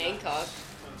Bangkok.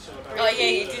 Oh yeah,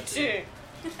 you did too.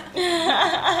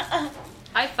 I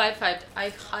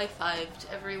high-fived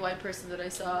every white person that I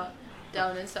saw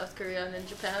down in South Korea and in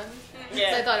Japan.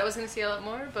 Yeah. I thought I was going to see a lot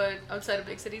more, but outside of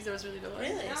big cities, there was really no one.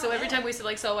 Really? So every time we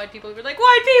saw white people, we were like,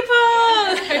 white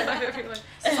people! High-five everyone.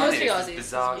 It's mostly It's Aussies.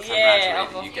 bizarre Yeah,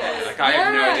 camaraderie that you get. Like, I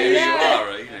have no idea who you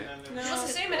are, you know. It was the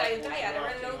same at Ayutthaya. There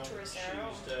were no tourists there at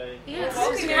all. Yes.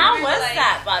 Walking there, How we were was like-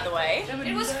 that, by the way?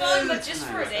 It was fun, but just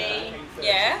for a day.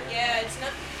 Yeah. Yeah, it's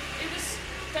not. It was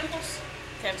temples.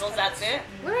 Temples, that's it.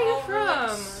 Where are you All from?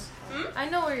 relics. I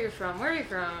know where you're from. Where are you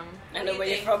from? I know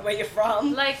where you're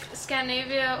from. Like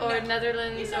Scandinavia or No.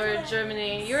 Netherlands or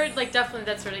Germany? You're like definitely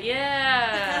that sort of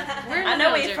We're in I the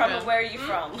know where you're Netherlands, from, but where are you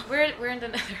from? We're in the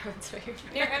Netherlands. Where you're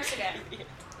from. Near Amsterdam.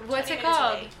 What's I it think it's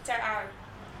called? away. Ter Aar.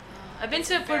 I've been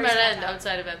to Very small Purmerend town.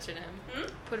 outside of Amsterdam.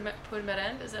 Hmm?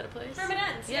 Purmerend, is that a place?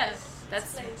 Permanent. Yes,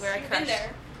 that's Place. where I You've been crashed.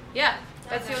 there. Yeah,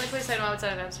 that's the Okay. only place I know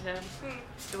outside of Amsterdam.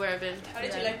 To where I've been. How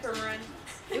did you like Permanent?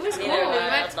 It was cool. You know, We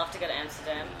I'd went. love to go to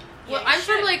Amsterdam. Well, Yeah, I'm you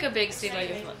from should. like a big city,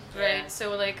 Exciting. right?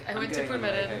 So like I I'm went to going on the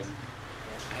way Purmerend. home.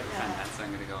 I have a friend that, so I'm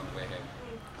going to go on the way home.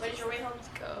 When is your way home?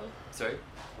 Go. Sorry?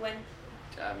 When?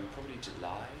 Probably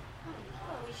July.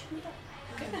 Oh, we should meet up.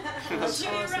 That's I'll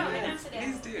show you awesome. around in Please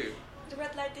Amsterdam. do. The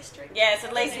red light district. Yes,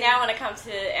 at least now when I come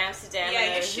to Amsterdam, Yeah, I you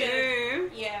know should. who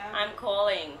Yeah. I'm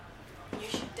calling. You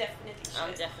should definitely.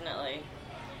 I'm definitely.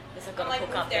 Guess I've got to Like, hook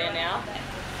move up there there on now. Monday.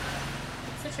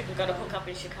 We've got to hook up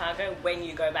in Chicago when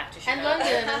you go back to Chicago.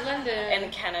 And London. And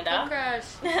Don't Canada. crash.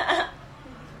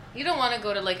 You don't want to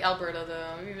go to like Alberta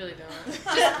though. You really don't. Just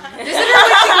this is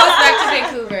when she goes back to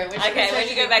Vancouver. Okay, when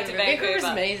you go back to Vancouver's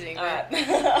Vancouver. amazing. Alright.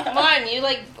 Come on, you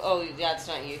like... Oh, that's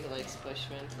not you who likes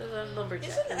Bushman. The lumberjack.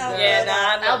 Isn't Yeah,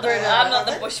 nah, I'm not, Alberta. I'm not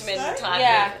the Province, Bushman though? type.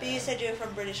 Yeah. But you said you were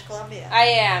from British Columbia. I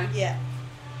am. Yeah.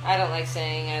 I don't like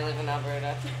saying I live in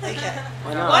Alberta. Okay.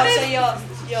 Why not? Well,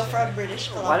 so you're from British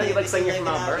Columbia. Why don't you like but saying you're live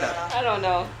from in Alberta? I don't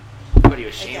know. What are you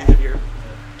ashamed Okay. of your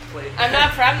place? I'm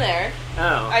not from there.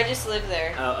 Oh. I just live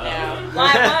there Oh.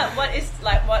 now. What is,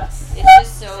 like, what's... It's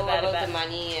just so So bad about about the it.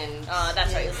 money and... Oh,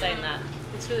 that's right, you're saying that.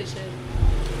 It's really shit.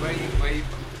 Where are you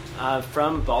from?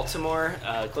 From Baltimore,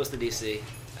 close to DC.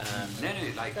 No,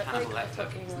 like Hannibal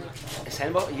Lecter. Is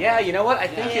Hannibal? Yeah, you know what? I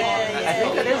think I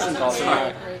think it is in Baltimore.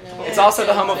 Right now. It's also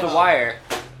the home of The Wire.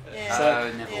 Yeah.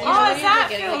 So- Never Yeah. Oh, watched is that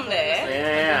Getting, film like, there?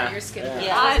 Yeah. Your skin. Yeah.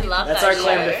 Yeah. I love That's that our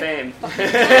claim to show. fame.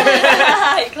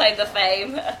 I claim the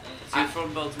fame. So you're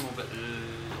from Baltimore, but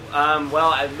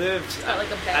Well, I lived. got like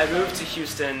a I background. moved to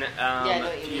Houston I know a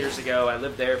what you few mean. years ago. I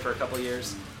lived there for a couple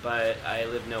years, but I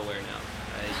live nowhere now.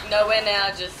 Nowhere now,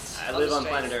 just I on live the on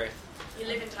streets. planet Earth. You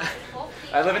live in Thailand.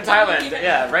 I live in Thailand.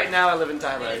 Yeah, right now I live in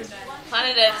Thailand.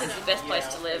 Planet Earth is the best place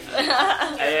to live.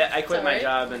 I quit my Sorry?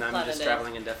 job and I'm Planet just Earth.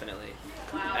 traveling indefinitely.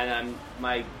 And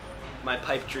my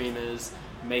pipe dream is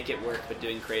make it work, but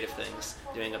doing creative things,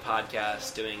 doing a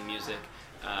podcast, doing music.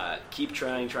 Keep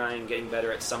trying, getting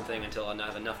better at something until I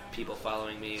have enough people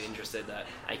following me, interested that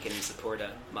I can support a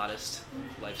modest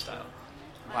lifestyle.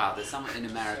 wow, there's someone in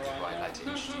America who I'd like to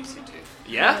introduce you to.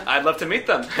 Yeah, I'd love to meet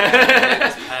them.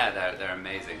 This pair, they're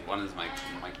amazing. One is my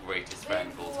greatest friend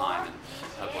of all time, and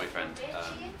her boyfriend.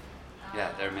 Yeah,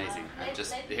 they're amazing. And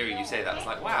just hearing you say that, it's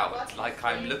like, wow, it's like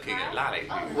I'm looking at Lally.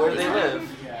 Where do they live?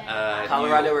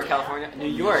 Colorado New or York. California? New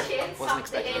York. Wasn't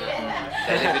expecting that.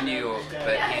 They live in New York,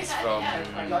 but he's from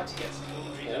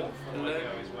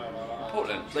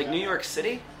Portland. Like New York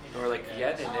City? Or like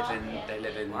Yeah, they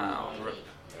live in Wow.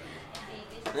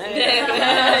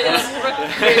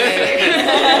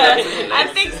 I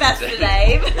think that's the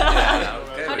name.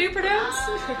 How do you pronounce?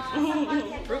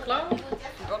 Brooklyn?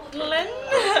 Brooklyn?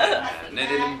 No, they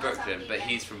live in Brooklyn, but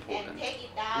he's from Portland.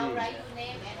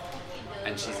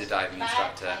 And she's a diving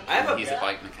instructor, and he's a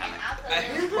bike mechanic. I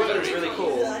heard Portland's really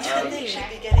cool. I don't think she'd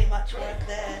be getting much work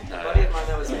there. A buddy of mine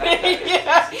that was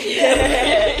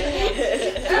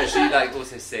So she like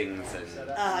also sings and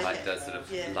okay. like does sort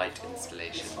of Yeah. light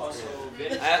installations.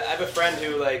 I have a friend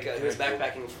who who was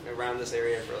backpacking around this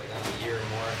area for like a year or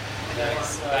more, and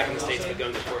he's back in the States but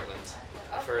going to Portland.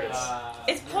 I've heard it's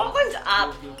Is Portland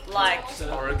up, like...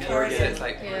 Oregon, Oregon. so it's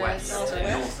like Yeah, west, it's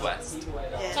northwest. It's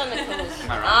Yeah. on the coast.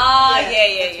 Am I right? Ah,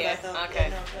 yeah. That's what I thought. Okay.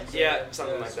 Yeah, no, yeah,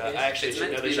 something like that. I actually It's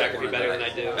should meant know to the be like geography one of better the,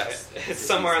 than I do. best It's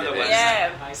somewhere on the west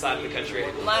Yeah. side of the country.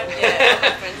 My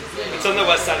friends It's on the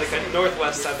west side of the country,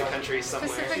 northwest side of the country somewhere.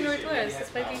 Pacific Northwest. It's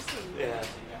by BC. Yeah.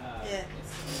 yeah.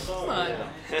 Come on.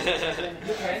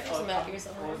 There's a map here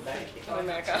somewhere. of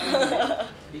America.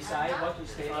 Decide what to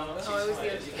stay on. Oh, it was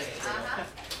the other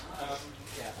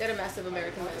They had a massive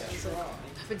American map, so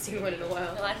I haven't seen one in a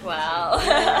while. Like, wow.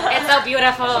 It's so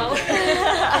beautiful.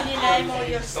 Can you name all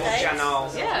your Oh, states?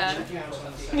 channel. Yeah.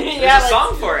 There's a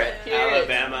song for it.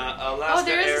 Alabama, Alaska,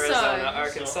 there is a Arizona, song.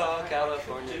 Arkansas,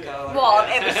 California, Colorado. Well, of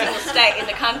every single state in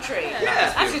the country.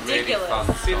 Yeah. That's It's a really ridiculous. fun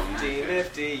song. 50,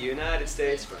 50, United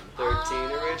States from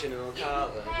 13 original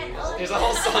colonies. Here's a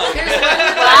whole song.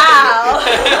 Wow.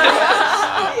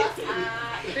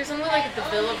 There's something like the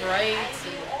Bill of Rights.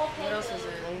 And what else is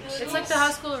it? It's like the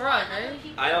High School of Rock, right?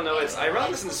 I don't know. I wrote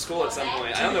this in school at some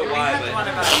point. I don't know why, One but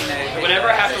about, you know, whenever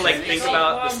I have to like think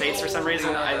about the states for some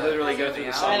reason, I literally go through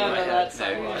the song I in don't my know head. that song.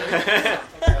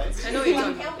 I know what you're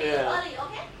talking about. Yeah.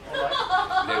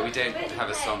 No, we don't have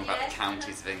a song about the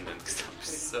counties of England because that was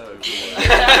so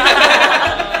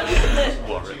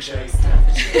Warwickshire. We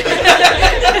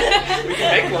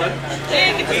can make one.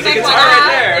 Yeah, Leave the take guitar one right out.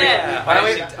 there. Yeah. Why don't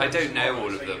we? I don't know all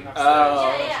of them. So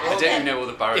Oh. I don't know all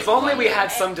the boroughs. If only we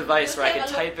had some device where I could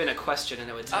type in a question and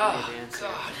it would tell me Oh the answer.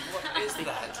 God, what is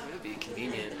that? It would be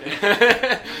convenient.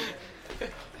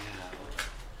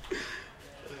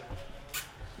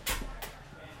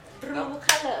 Blue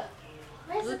color.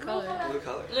 Blue color. Blue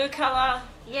color. Blue color.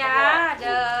 Yeah,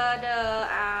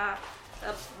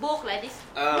 the book like this.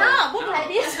 Oh. No, book like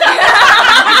this.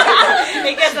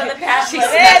 It gets on the patch. She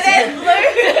There's blue.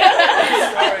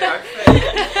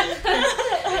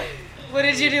 What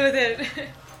did you do with it?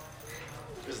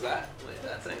 What's that? Wait,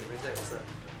 that thing right there. What's that?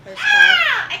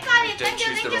 I got it. Don't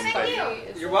choose the wrong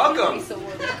button. You're welcome. So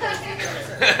weird. Like,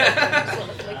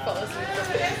 fall asleep.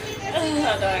 Oh,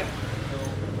 no.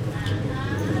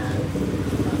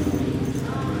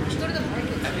 We should go to the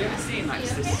market. Have you ever seen like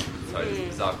this? Sorry, this is a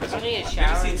bizarre question. I need a Have shower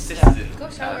you ever and seen stuff. citizen Go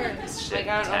shower. shit Like,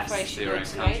 I don't know if I tests for should your go own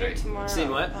tonight or country? tomorrow. Seen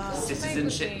what?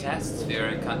 Citizenship tests for your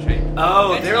own country.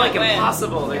 Oh, they're like When?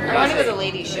 impossible. They're I want to go to crazy. the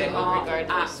lady show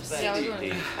regardless, but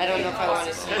Absolutely. I don't know if I want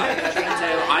to see No,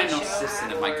 I'm not a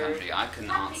citizen of my country. I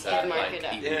can answer Mark like it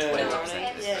up. even Yeah.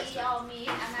 20% of this Yeah. question.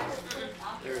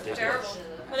 They're ridiculous.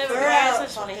 Whatever, We're guys. I out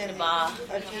just want to hit a fucking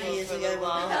bar. a few years For a ago little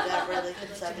when we while. had that really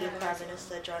conservative Prime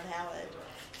Minister, John Howard.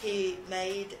 He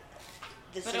made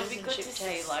the But it'll be good to citizenship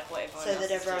see test like what everyone so else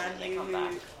that is doing everyone when they knew come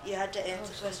back. you had to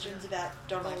answer questions about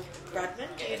Donald Bradman.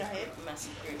 Do you know him?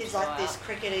 Massive groups He's go like out. this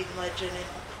cricketing legend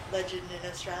in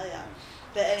Australia.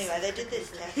 But anyway, they did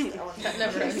this test on That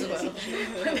never ends well.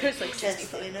 There's like 60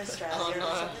 test in Australia, Oh, no.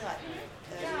 and something like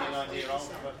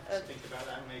 30%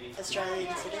 of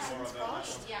Australian citizens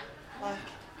passed. Like, I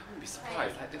wouldn't be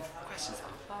surprised. Like the questions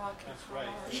are fucking hard.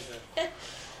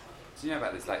 Do you know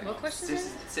about this? Like, What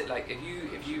questions like if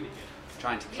you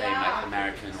trying to claim like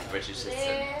American or British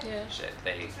citizenship, Yeah.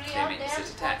 they make you sit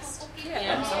a test. Yeah.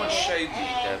 And someone showed me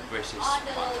the British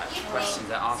questions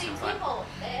they're asking. I was like,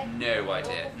 no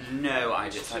idea.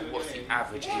 It's like, what's the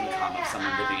average income of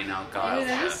someone living in Argyle? Wait,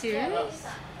 are you serious?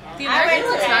 The I American went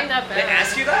one's to- not that They bad.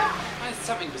 ask you that?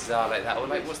 Something bizarre like that, or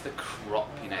like, what's the crop?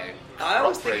 I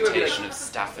always Crop think it would be rotation like- of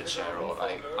Staffordshire, or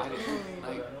like, I don't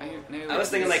know. I was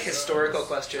thinking like historical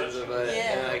questions of it.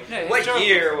 Yeah. Like, No, what historical-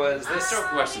 year was this?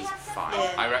 Historical questions are fine.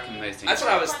 Yeah. I reckon those things. That's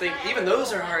what I was thinking. Even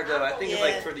those are hard though. I think of Yeah.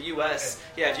 like for the U.S.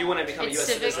 Yeah, if you want to become a It's U.S.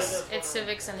 civics. citizen. It's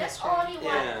civics and history.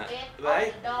 Yeah. But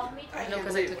I No, can't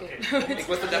because I believe took it. it. Like,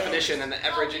 what's the definition and the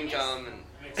average income?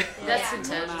 And That's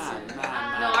intense. Man.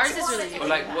 No, ours is really Or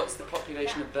like, what's the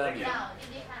population of Birmingham?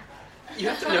 you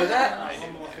have to know that.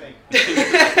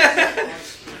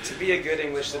 To be a good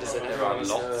English citizen, There everyone are must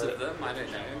lots know of that. them. I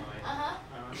don't know.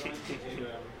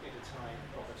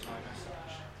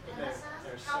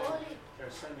 There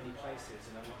are so many places,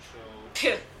 and I'm not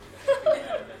sure.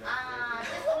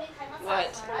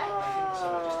 what?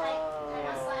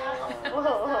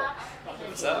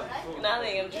 What's up?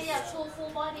 Nothing, I'm just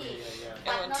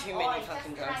I'm on too many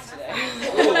fucking drugs today.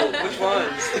 Ooh, which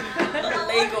ones?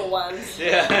 Illegal ones.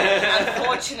 Yeah.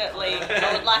 Unfortunately,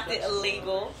 I would like the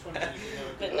illegal,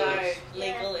 but no,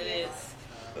 legal it is.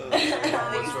 I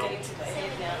think it's getting to my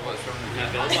head now. What's wrong with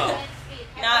Not you? feeling well.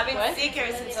 No, I've been sick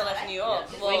ever since I left New York.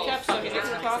 Well, Wake up, so fucking you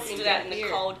don't cough, stood you out get in the beer.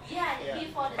 cold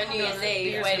on New Year's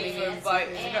Eve waiting for a boat.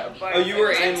 I got a boat. Oh, you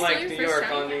were in Still like your New first York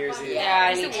time? on New Year's Eve. Yeah,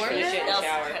 I Is need it to warm finish yet? it in the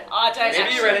shower. I don't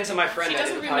Maybe you ran into my friend She that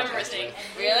doesn't did the remember a podcast. thing.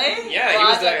 Really? Yeah, he well,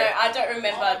 was I don't there. know. I don't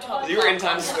remember 12 You were in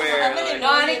Times Square. Like, No,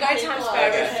 I didn't go to Times Square.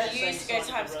 I refused to go to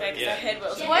Times Square because I heard what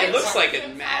was it looks like a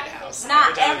madhouse. Nah,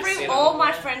 Every time I've seen all it.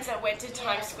 my friends that went to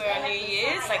Times Square on New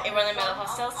Year's, like everyone in the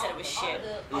hostel, said it was shit.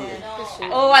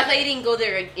 Oh, I thought you didn't go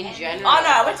there in general. Oh no,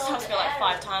 I went to Times Square like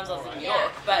 5 times. I was in New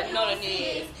York, but not on New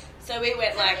Year's. So we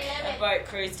went like a boat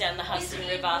cruise down the Hudson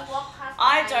River.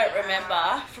 I don't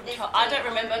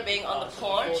remember being on the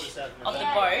porch of the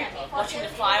boat watching the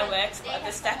fireworks at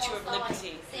the Statue of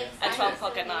Liberty at 12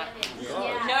 o'clock at night.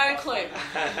 No clue.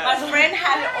 My friend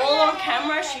had it all on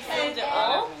camera. She filmed it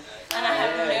all, and I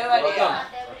have no idea.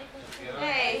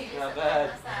 Hey. Not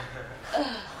bad.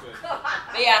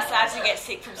 But yeah, so I had to get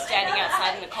sick from standing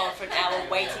outside in the cold for an hour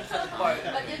waiting for the boat.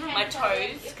 My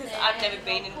toes, because I've never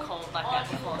been in cold like that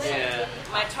before, so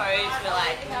my toes were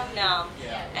like numb.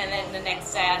 And then the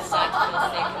next day I started to feel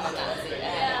sick, and then that was it.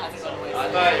 And I haven't got away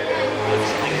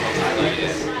from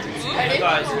I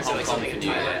thought it was something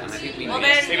new. And I think we Well, need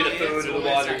then- Maybe the food or the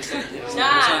water.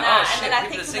 Nah. And then I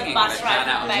think the bus ride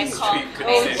from Bangkok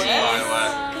was worse.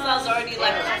 fireworks. Because I was already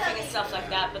like coughing and stuff like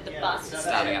that, but the bus was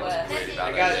Standing way up was worse. really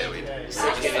bad idea. We just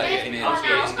like in India,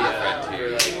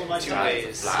 Two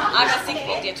days. I got sick in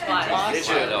India twice. Did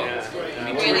you? I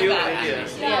mean, Really you bad. You know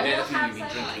the thing you've been drinking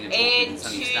and talking In and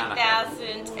suddenly stand up.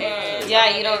 2000 and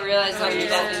Yeah, you don't realize how much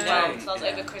that is. 2012, so I was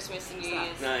over Christmas and New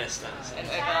Year's Nice. and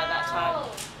over that time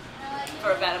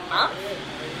for about a month.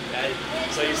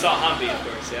 So you saw Humpy, of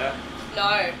course, yeah?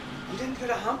 No, You didn't go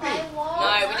to Humpy?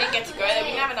 no, we didn't get to go there. We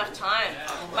didn't have enough time.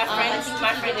 My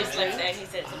friend just lived there. He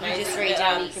said it's amazing. Just read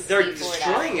down, you can They're see for it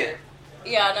destroying it.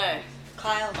 Yeah, I know.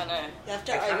 Kyle, I know. you have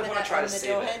to I kinda open wanna it try to on the save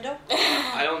door it. handle.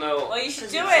 I don't know. Well, you should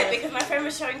do Because it because my friend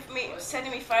was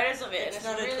sending me photos of it, and It's it's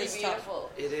not a really twist top.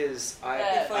 beautiful. It is. I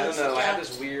Before don't you know. I sit have down.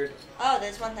 this weird. Oh,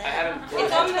 there's one there. I haven't.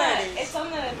 It's on Where the it is. it's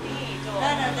on the thingy door.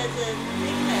 No, there's a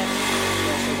thing there.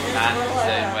 There's a Matt, bottle the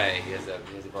same opener. way. He has a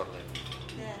bottle opener.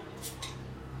 Yeah.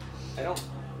 I don't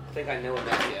think I know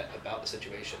enough yet about the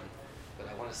situation, but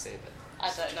I want to save it.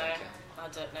 I don't know. I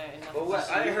don't know enough. Well, what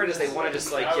I heard is they want to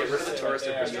just like get rid of the tourist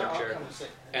infrastructure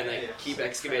and like keep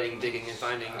excavating, digging, and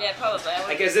finding. Yeah, probably.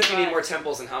 Like as if you need more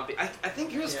temples in Humpy. I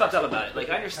think you're just fucked up about it. Like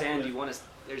I understand you want to.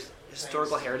 There's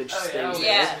historical heritage things.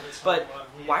 Yeah. But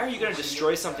why are you going to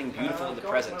destroy something beautiful in the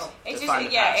present? It's to find just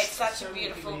the yeah, past? it's such a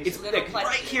beautiful It's little like place.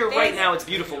 right here, There's- right now. It's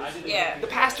beautiful. Yeah. The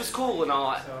past was cool and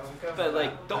all, but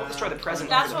like don't destroy the present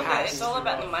That's for the what it is. past. It's all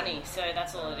about the money, so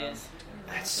that's all it is.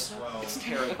 It's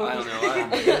terrible. I don't know.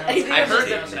 I heard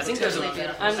that. I think there's a.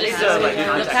 I'm I think just there's a, like, the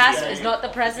contact past people. is not the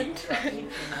present. The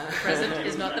present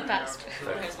is not the past.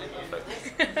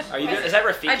 Are you? Is that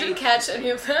Rafiki? I didn't catch any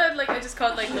of that. Like I just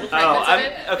caught like little Oh, fragments of it.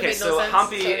 It okay. made no So sense.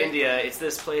 Hampi, Sorry. India. It's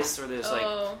this place where there's like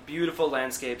Oh. beautiful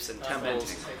landscapes and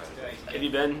temples. Have you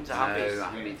been to Hampi? No, I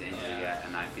haven't been to India yet,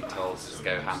 and I've been told to just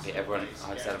go Hampi. Everyone,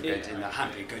 I've said I'm going to India.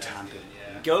 Hampi, go to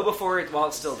Hampi. Go before it while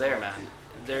it's still there, man.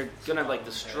 They're gonna like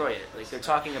destroy it. Like they're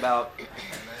talking about.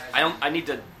 I need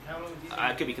to.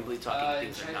 I could be completely talking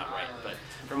things that are not right, but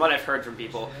from what I've heard from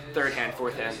people, third hand,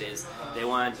 fourth hand is they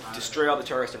want to destroy all the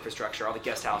tourist infrastructure, all the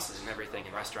guest houses and everything,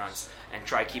 and restaurants, and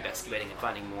try to keep excavating and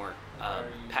finding more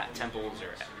temples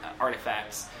or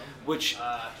artifacts. Which,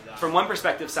 from one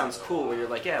perspective, sounds cool. Where you're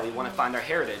like, yeah, we want to find our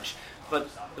heritage, but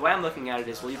the way I'm looking at it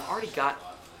is, well, you've already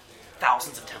got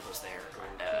thousands of temples there,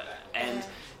 and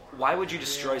why would you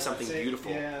destroy something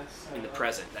beautiful in the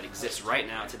present that exists right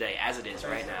now, today, as it is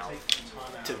right now,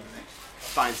 to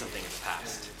find something in the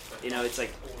past? You know, it's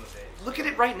like, look at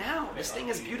it right now. This thing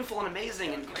is beautiful and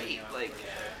amazing and great. Like,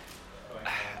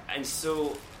 and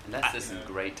so, Unless there's some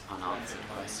great unanswered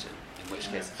question, in which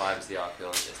case, if I was the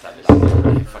archaeologist, I'd be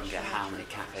like, if I can get how many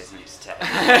cafes you used to take.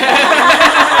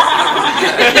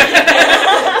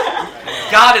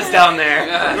 God is down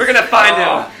there. We're gonna find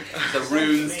him. The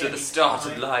runes to the start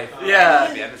of life. Yeah,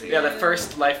 Could be anything. yeah. The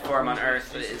first life form on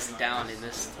Earth is down in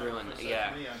this ruin.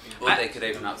 Yeah. Or they could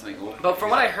open up something awful. But from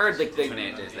what I heard, like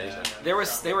 28 days later.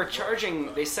 they were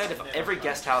charging. They said if every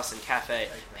guest house and cafe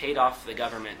paid off the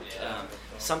government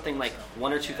something like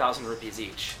 1,000 or 2,000 rupees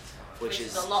each, which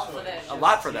is a lot for them. a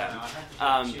lot for them,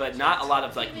 but not a lot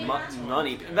of like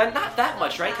money. Not that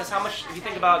much, right? Because how much? If you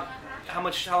think about how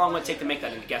long would it take to make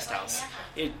that in a guest house?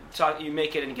 You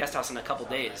make it in a guest house in a couple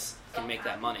days. You can make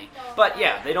that money. But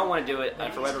yeah, they don't want to do it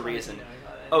for whatever reason.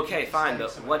 Okay, fine.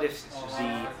 But what if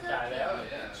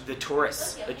the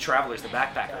tourists, the travelers, the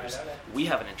backpackers, we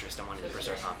have an interest in wanting to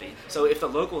preserve Hampi. So if the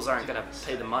locals aren't going to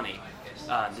pay the money,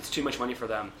 it's too much money for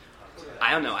them.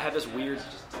 I don't know. I have this weird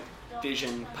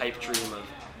vision, pipe dream of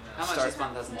How much is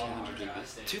 1,200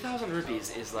 rupees? 2,000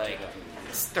 rupees is like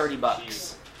it's $30,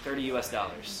 $30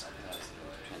 US.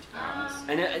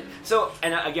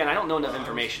 And again, I don't know enough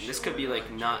information. This could be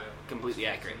like not completely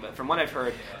accurate, but from what I've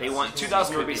heard, they want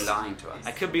 2,000 You could be rupees. lying to us.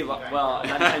 I could be well, I'm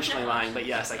not intentionally lying, but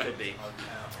yes, I could be.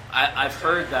 I've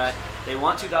heard that they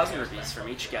want 2,000 rupees from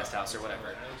each guest house or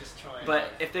whatever. But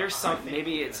if there's some,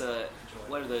 maybe it's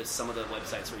what are some of the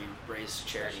websites where you raise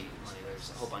charity money? There's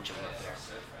a whole bunch of them up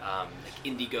there, like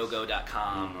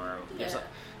Indiegogo.com or there's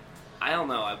I don't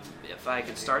know. If I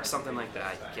could start something like that,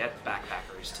 I'd get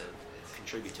backpackers to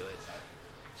contribute to it.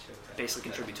 Basically,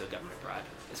 contribute to a government bribe.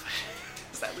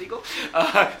 that legal?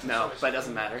 No, but it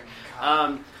doesn't matter.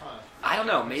 I don't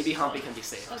know. Maybe Humpy can be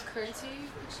saved. Oh, currency.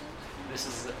 This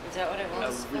is that what it a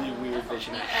was? really weird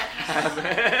vision I have.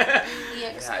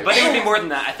 EX. But it would be more than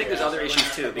that. I think there's other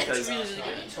issues too, because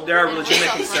there are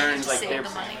legitimate concerns, like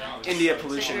India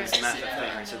pollution is a massive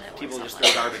thing, right? So people just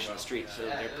throw garbage in the street. So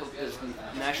there's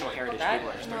national heritage people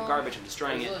are just throwing garbage and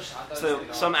destroying it. So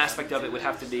some aspect of it would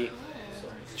have to be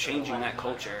changing that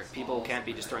culture. People can't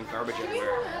be just throwing garbage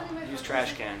everywhere. Use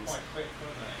trash cans.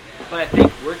 But I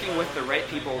think working with the right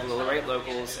people, the right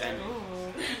locals, and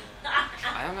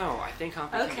I don't know. I think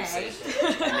Humpy can be saved.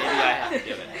 And maybe I have to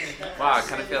give it. Wow, I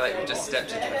kind of feel like we just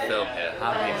stepped into the film here.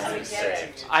 Humpy has been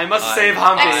saved. I must save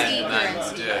Humpy.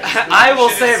 Man, do it. I will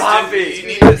save You Humpy.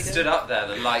 need to have stood up there.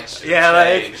 The lights should have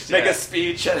Like changed. make Yeah. a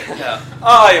speech. And Yeah.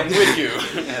 I am with you.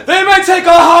 They may take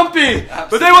our Humpy,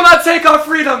 but they will not take our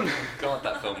freedom. God,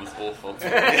 that film was awful. Can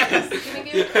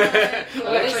we give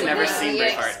I've actually never seen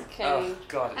Braveheart. Oh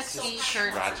God, it's just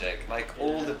Excellent. tragic. Like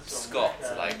all the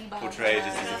Scots are like portrayed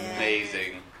as these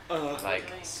amazing,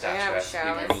 like statuesque,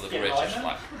 all the British,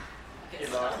 like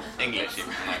English, even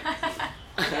like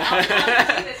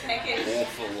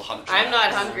awful hunchbacks. I'm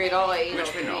not hungry at all. I eat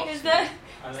Which we're not. Is that?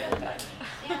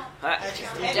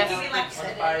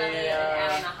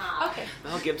 Okay.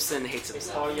 Mel Gibson hates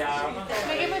himself. Can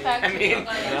I get my bag? I mean,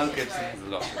 Mel Gibson has a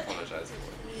lot to apologise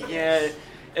for. yeah.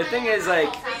 The thing is,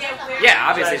 like, yeah,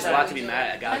 obviously there's a lot to be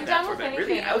mad at God I'm that down for, with but anything.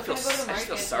 really, I would feel, Can go to I just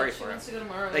feel market? sorry She for him. wants to go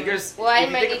tomorrow. Like, there's, Well, I if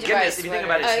you might think, need to get buy a this, if you think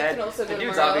about his sweater. I head, can also the go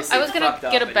dude's tomorrow. obviously I was gonna fucked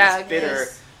up get a and bag, he's bitter.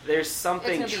 yes. There's It's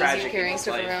something gonna be tragic easier in carrying his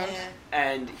stuff life. around.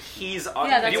 And he's, Yeah,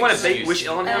 if that's you want to excuse. wish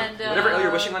ill on him, And, whatever ill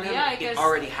you're wishing on him, yeah, I it guess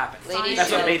already happened. Ladies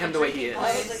That's what show. made him the way he is. I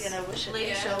was going to wish it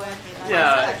Lady show show. me.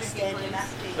 Yeah. I stand in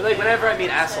acting. But like, whenever I meet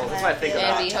assholes, that's what I think And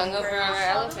about. be hung over on our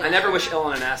elephant. I never wish ill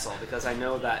on an asshole because I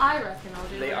know that I reckon I'll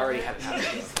do they it. already had it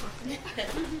happen.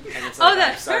 And it's Oh, like, I'm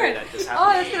that's sorry good. that this Oh,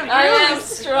 happened. that's gonna I be am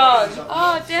strong.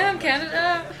 Oh, damn,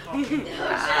 Canada.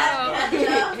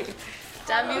 Wow.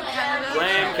 Damn you, Canada.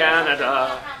 Blame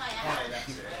Canada.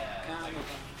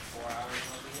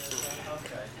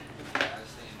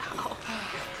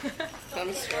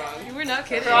 I'm strong. You were not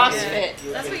kidding. CrossFit.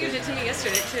 Yeah. That's what you did to me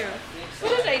yesterday, too.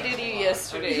 What did I do to you You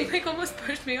yesterday? like almost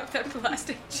pushed me off that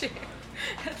plastic chair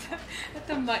at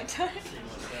the Mai Tai.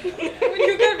 When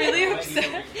you got really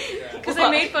upset. Because I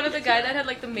made fun of the guy that had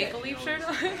like the maple leaf shirt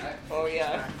on. Oh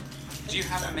yeah. Do you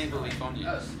have a maple leaf on you?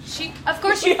 Of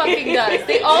course she fucking does.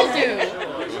 They all do.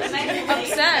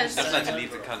 Obsessed. Not allowed to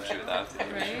leave the country without it.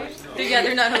 Right? Yeah,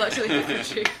 they're not allowed to leave the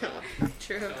country.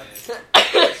 True.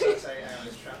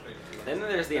 Then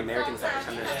there's the Americans that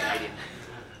pretend they're Canadian.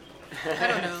 I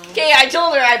don't know. Okay, I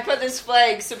told her I'd put this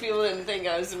flag so people didn't think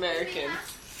I was American.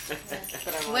 But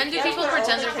I'm When do people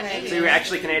pretend they're Canadian? So you were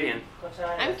actually Canadian.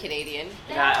 I'm Canadian.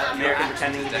 Not American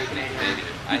pretending to be Definitely Canadian.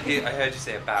 Canadian. I heard you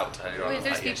say about earlier on. Wait,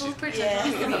 there's Like, yeah, people who she's-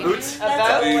 pretend they're Yeah. Canadian. Boots?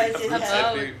 About always is About.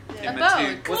 how- In About.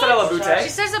 Matoog. What's that, a She labute?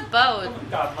 says a boat.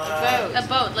 Boat. A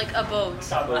boat, like a boat.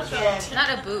 Yeah. Not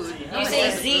a boot. You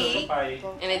say Z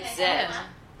and it's Z. Yeah.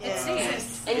 Yeah. It's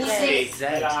And you say Z.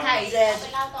 Zed. You're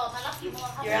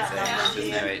outnumbered. There's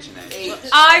no H and H. H.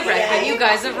 I reckon you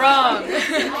guys are wrong.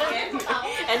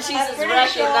 And she's I'm as pretty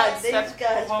Russian, sure not these stuff.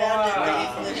 guys founded the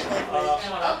English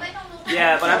language.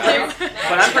 Yeah, but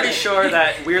I'm pretty sure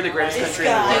that we're the greatest country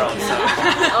in the world. So.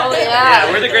 Oh Yeah,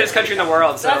 yeah. we're the greatest country in the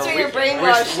world. So That's what you're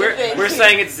brainwashed to think. we're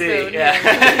saying it's Z. Food.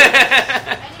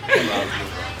 Yeah.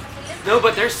 No,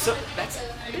 but there's so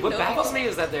what know. baffles me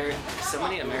is that there are so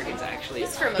many Americans actually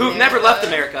He's from who've never America. left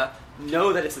America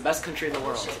know that it's the best country in the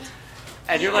world,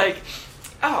 and you're like,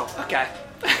 oh, okay,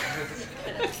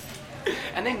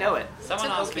 and they know it. Someone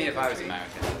asked me if I was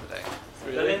American the other day.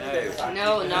 Really?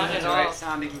 No, not at Do I all.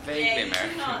 sound even vaguely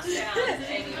American?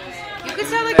 You could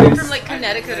sound like you're from like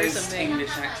Connecticut or Most something.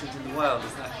 English accent in the world,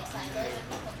 is that?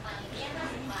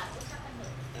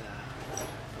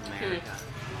 America.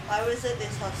 I was at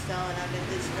this hostel and I met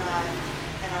this guy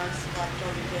and I was like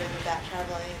talking to him about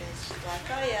travelling and he's like,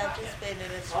 oh yeah, I've just been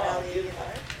in Australia, you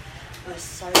know. It was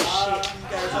so shit and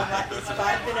goes on like this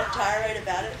 5-minute tirade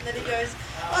about it and then he goes,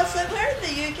 oh, so where in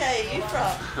the UK are you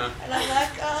from? And I'm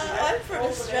like, I'm from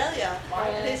Australia.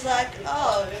 And he's like,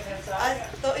 oh, I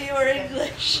thought you were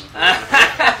English.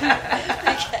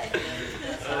 Okay.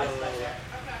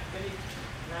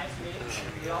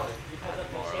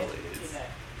 Moral is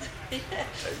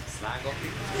don't slag off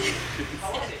people.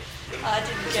 I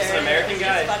didn't Just care. an American It's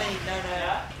guy. funny,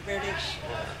 no, British.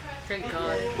 Thank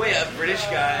God. Wait, a British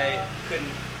guy couldn't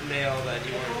nail that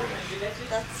you weren't British.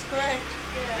 That's correct.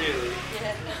 Really?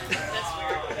 Yeah.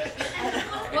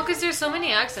 Well, because there's so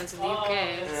many accents in the UK.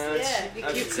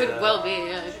 You could well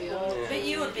be, I feel. But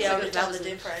you would be able to tell the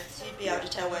difference. You'd be able to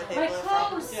tell where people are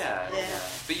from. Yeah.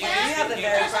 But But you have a do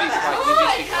very speak proper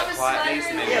quite quietly.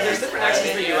 So maybe Yeah, there's different accents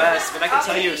in the US, but I can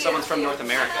tell you if someone's from North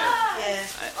America. Yeah.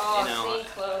 You know,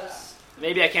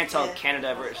 maybe I can't tell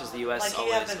Canada versus the US Like you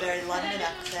always. have a very London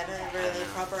accent, a really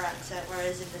proper accent,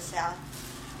 whereas in the South,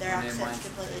 their accent's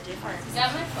completely different. Is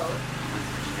that my phone?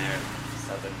 generic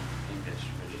Southern English,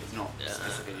 really. It's not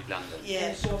specifically London.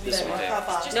 Yeah, This very one.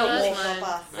 proper. No, more it's mine.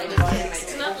 proper.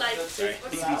 It's not like what's it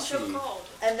called?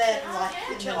 And then like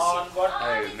in the, Oh,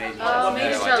 maybe.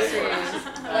 Maybe Chelsea.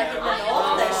 like in the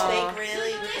north, they speak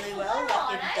really, really well,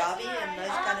 like in Derby and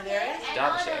those kind of areas.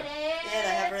 Derbyshire. Yeah,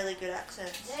 they have really good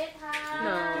accents.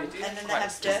 No. And then they have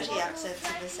dirty accents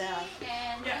in the south.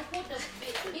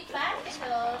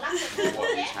 What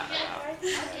are you chatting about?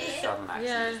 Southern accent.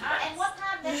 Yeah.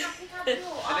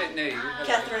 I don't know you.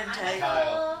 Catherine Tate.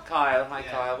 Kyle. Hi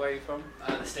Kyle. Where are you from?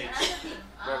 The States.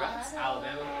 Whereabouts?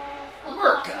 Alabama.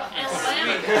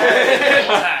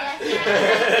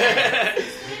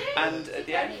 And at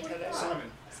the end?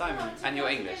 Simon. Simon. And you're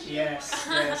English? Yes.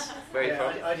 Where are you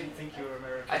from? I didn't think you were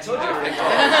American. I told you you were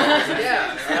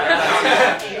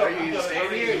English.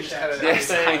 Are you staying?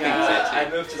 Yes, I think so. I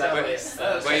moved to that place.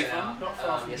 Where are you from? Not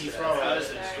far from Heathrow.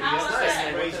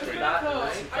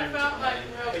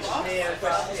 It's near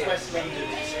West London.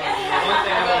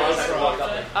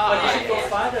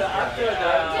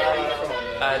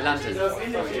 London.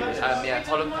 Yeah,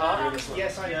 Holland Park.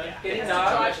 Yes, I know.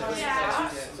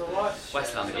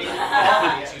 West London.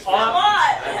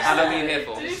 What? How long are you here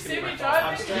for?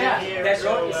 I'm staying here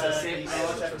until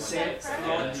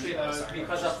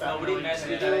because of nobody messed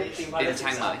with you. In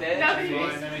Chiang Mai.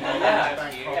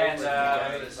 And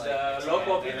the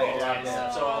local people around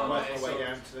there. So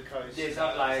it's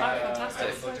not like.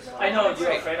 I know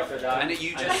you're afraid of the dark. And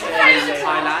you just stay in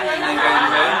Thailand and then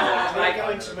going home? I go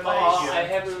into Malaysia. I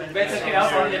have better get out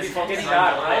from there before getting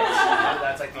dark, right?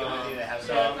 That's like the only thing that has.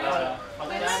 So I'll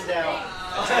planned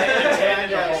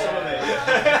out some of it.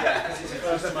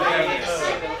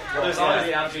 There's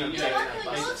already out there. Makes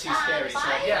it too scary. So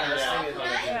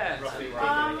roughly where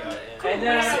I'm going to go. And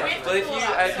Well, if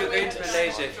you're going to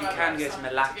Malaysia, if you can go to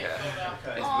Malacca,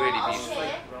 it's really beautiful.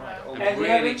 And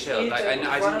really chill. Like, I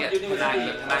didn't get to Penang,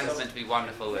 but Penang's meant to be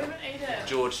wonderful. And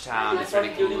Georgetown is really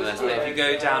cool. But if you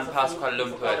go down past Kuala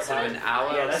Lumpur, it's sort of an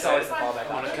hour or so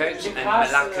on a coach. And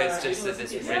Malacca is just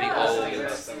this really old,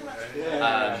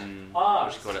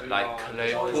 what do you call it, like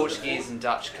Portuguese and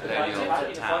Dutch colonial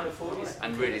town,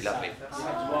 and really lovely.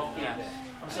 Yeah.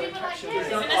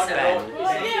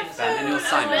 Ben, and you're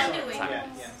Simon.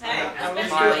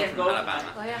 Kyle from Alabama.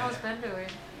 Oh yeah, how's Ben doing?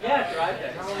 yeah, right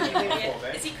there.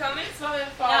 Is he coming? No,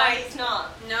 he's not.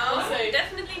 No,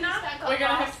 definitely not. We're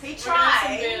gonna have He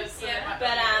tried, yeah.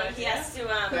 but he has to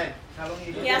Ben, how long are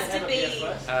you he has to be.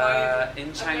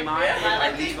 In Chiang Mai,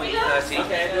 I leave on the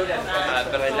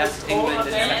 13th, but I left England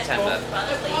in September.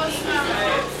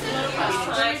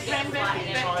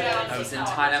 I was in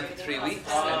Thailand for 3 weeks,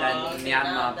 and then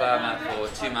Myanmar, Burma for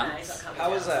 2 months.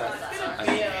 How was that?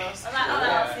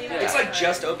 It's like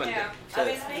just opened to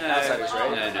outsiders,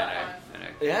 right? No.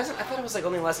 It hasn't. I thought it was like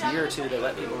only the last year or two they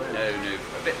let people in. No, a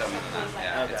bit longer than that.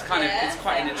 Yeah, Okay. it's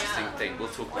quite an interesting thing. We'll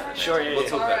talk about it. Later. Sure, yeah, We'll yeah.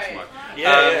 talk about it tomorrow.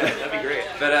 Yeah, that'd be great.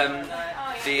 But and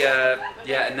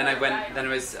then I went. Then I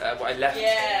was. I left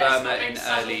Burma in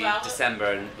early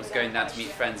December and was going down to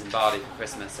meet friends in Bali for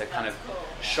Christmas. So kind of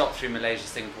shot through Malaysia,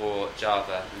 Singapore,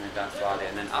 Java, and then down to Bali,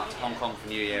 and then up to Hong Kong for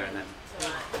New Year, and then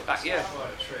back. Yeah,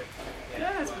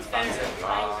 it's been fun so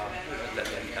far. Let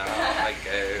them go. I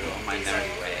go on my merry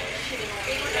way.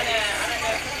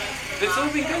 But it's all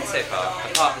been good so far,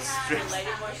 apart from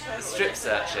the strip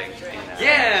searching.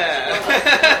 Yeah.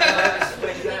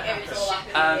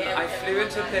 I flew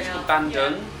into a place called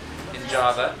Bandung in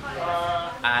Java,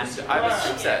 and I was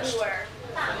strip searched.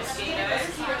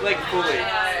 Like fully.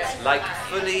 Like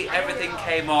fully, everything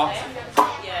came off.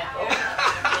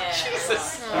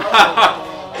 Jesus.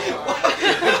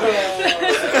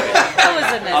 That was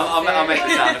unnecessary. I'll make the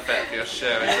sound effect for your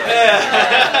show as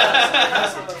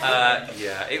well.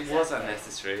 Yeah, it was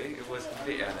unnecessary. It was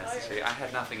completely unnecessary. I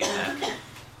had nothing in there.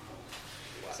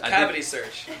 Cavity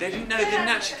search. They didn't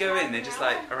actually go in. They just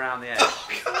like around the edge. Oh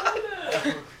God.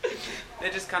 They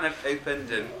just kind of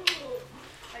opened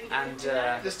and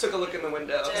Just took a look in the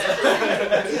window.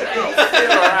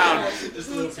 feel around. Just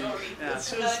a little peek. Yeah.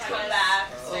 Come back.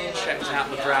 Checked out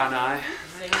the brown eye.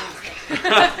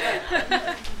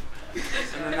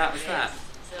 And then that was that.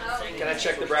 Gotta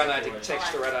check the brown eye to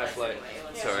catch the red eye flight.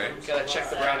 Sorry. Gotta check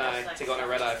the brown eye to go on a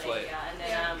red eye flight.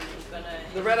 And then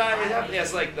The red eye,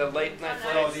 it's like the late night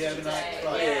flight. Oh, the overnight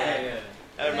flight. Yeah.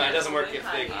 Never mind, it doesn't work if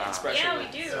the expression. Yeah, we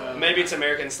do. Maybe it's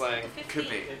American slang. Could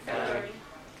be.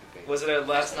 Was it a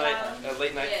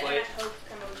late night flight?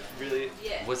 Really?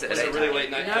 Was it Was it a really late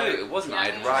night No, flight? it wasn't. I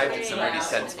had arrived at some really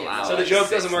sensible hours. So the joke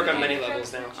doesn't work on many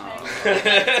levels now. Oh.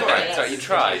 It's alright, it's alright. You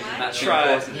tried. And that's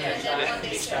Tried.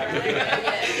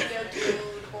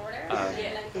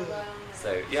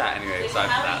 So yeah, anyway, aside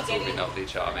from that, it's all been lovely,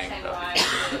 charming.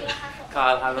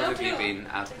 Kyle, how long have you been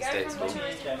out of the States for? I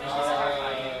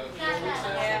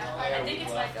think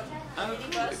it's like Oh,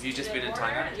 have you just been in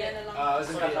Thailand? I was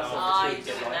in Vietnam for 2 weeks.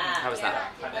 How was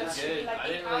that? It was good. I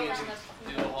didn't really get to do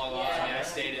a whole lot. I mean, I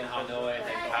stayed in Hanoi and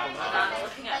then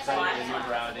so I moved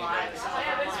around England.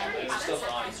 It was still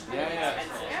fun. Yeah.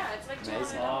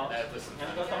 Amazing.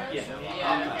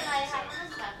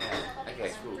 Okay,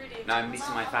 cool. Now I'm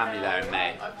meeting my family there in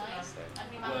May. So.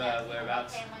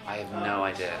 Whereabouts? I have no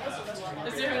idea. I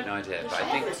have no idea, but I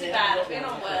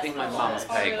think my mum's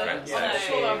paying for it. So. I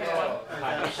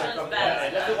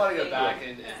definitely want to go back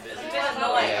and visit.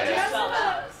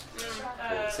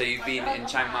 Cool. So you've been in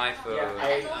Chiang Mai for 2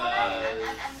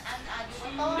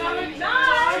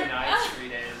 nights, 3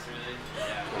 days, really.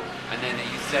 Yeah. and then are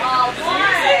you staying up in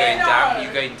the north? Are you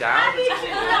going down? Are you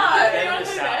going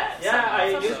down? Yeah,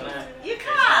 I do. You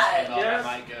can't. I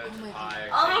might go to Pai.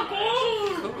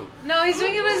 Cool. No, he's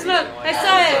doing it with his lip. I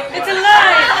saw it. It's a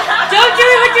lie. Don't do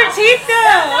it with your teeth,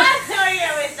 though.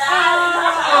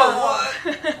 Oh, what?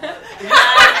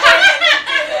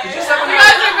 Did you summon You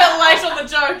guys are a bit late on the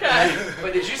joke, eh?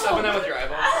 Wait, did you summon that with your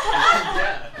eyeballs?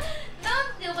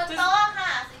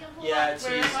 Yeah,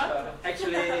 cheese.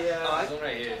 Actually, Oh, it's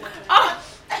right here.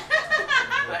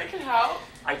 That can help.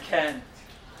 I can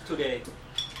today.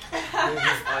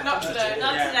 Not today.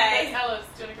 Not Yeah. today. Alice,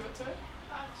 do you want to give it to her?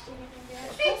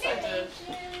 Of course I did.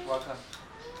 Welcome.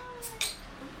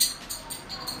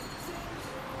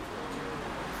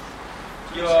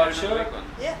 You are sure?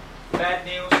 Yeah. Bad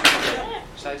news.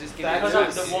 Should I just give you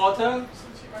Because of the water,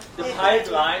 the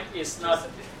pipeline is not.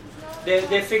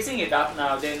 They're fixing it up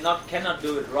now. They cannot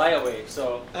do it right away.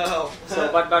 So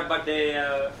but they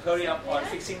hurry up on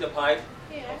fixing the pipe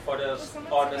for the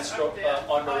on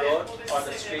the road on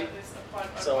the street.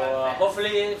 So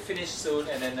hopefully finish soon,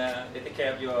 and then they take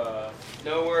care of your.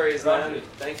 No worries, man.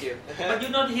 Thank you. But you're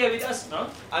not here with us, no?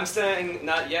 I'm staying,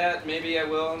 not yet. Maybe I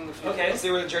will in the future. Okay. We'll see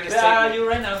where the journey's Where taking are me. you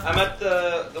right now? I'm at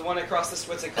the one across the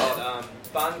what's it called?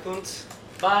 Ban Kunt.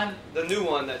 Ban. The new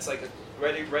one that's like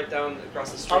right down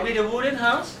across the street. Probably the wooden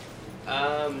house.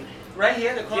 Right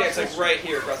here, the cross. Yeah, it's like right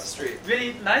here across the street.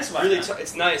 Really nice one. Really, huh?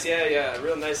 it's nice. Yeah,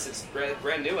 real nice. It's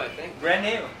brand new, I think. Brand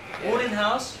new. Wooden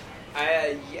house.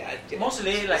 Yeah.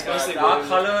 Mostly like mostly dark wooden.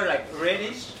 color, like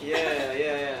reddish.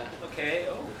 Yeah. Okay.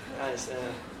 Oh. Nice.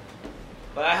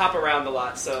 But I hop around a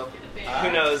lot, so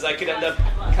who knows? I could end up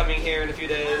coming here in a few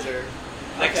days, or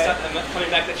next time I'm coming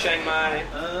back to Chiang Mai.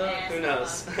 Who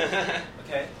knows?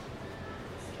 Okay.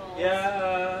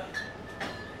 Yeah.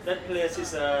 That place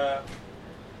is the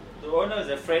owner is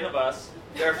a friend of us.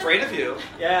 They're afraid of you.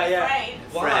 Yeah.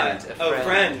 Why?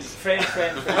 Friend.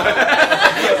 Friend.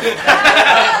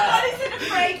 What is it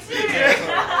afraid to?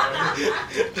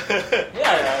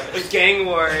 Yeah. The gang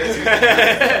wars. Maybe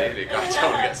I don't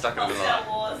want to get stuck in the lot.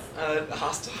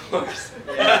 Hostile wars.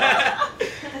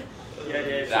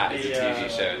 That is a TV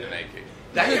show in the making.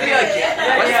 That could be like,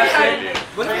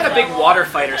 what if we had a big water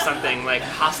fight or something, like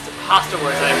hostile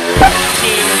wars, like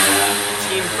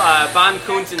team Ban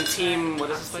Kunt and team, what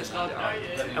is this place called?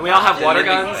 And we all have water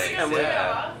guns, and we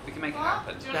can make it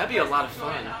happen. that'd be a lot of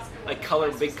fun. Like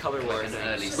big color wars. an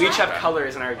early We each have summer.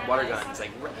 colors in our water guns,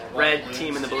 like red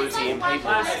team and the blue team.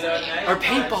 Or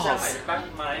paintballs.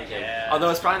 Although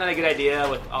it's probably not a good idea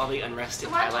with all the unrest in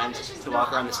Thailand to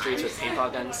walk around the streets with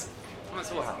paintball guns. What's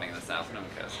all happening in the south? No one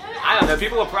cares. I don't know.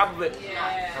 People will probably.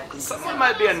 Someone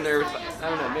might be unnerved. But I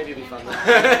don't know. Maybe it'll be fun.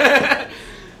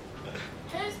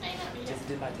 Just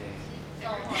did my day.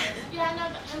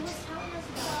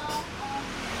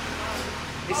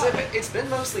 It's been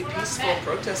mostly peaceful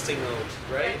protesting, though,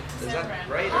 right? Is that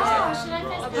right? Or is that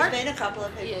wrong? There's been a couple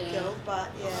of people killed, but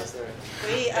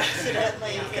we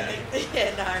accidentally,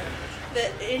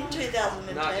 that in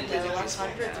 2010 there were like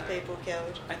hundreds of people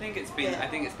killed. I think it's been. Yeah. I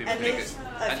think it's been And pretty there's good.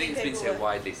 a I think few it's been so people-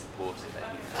 widely supported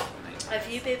that A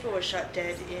few people were shot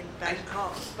dead in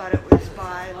Bangkok, but it was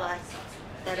by like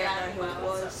they don't know who it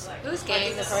was. It was Like in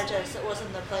the gangs. protest, it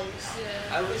wasn't the police.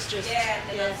 I It was just Yeah,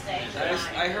 and the yeah.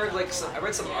 station. I heard I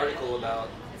read some article about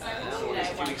a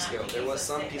few weeks ago, there was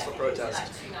some peaceful protest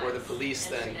where the police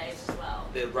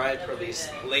the riot police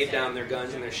laid down their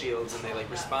guns and their shields and they like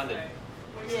responded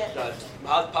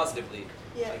positively.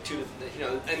 Like to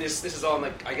and this is all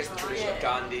like I guess the tradition of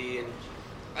Gandhi, and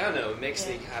I don't know, it makes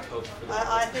me have hope for the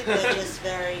I think they're just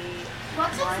very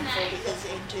mindful because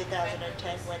in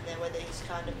 2010 when there were these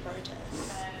kind of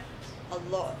protests, a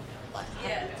lot, like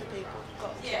hundreds of people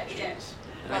got killed.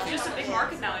 It's just a big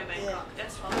market now in Bangkok.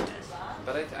 That's what it is.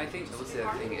 But I think also the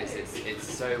other thing is it's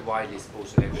so widely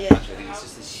supported over the country. I think it's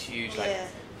just this huge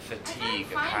fatigue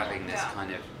of having this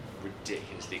kind of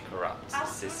ridiculously corrupt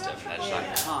system. That's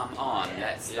like, come on,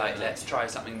 let's try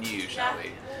something new, shall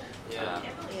we?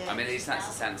 I mean, at least that's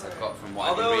the sense I've got from what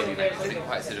I've been reading. Like, it's been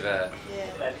quite sort of a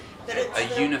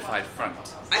unified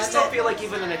front. I still feel like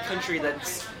even in a country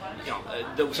that's,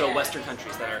 so Western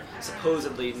countries that are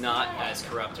supposedly not as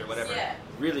corrupt or whatever,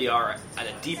 really are at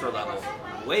a deeper level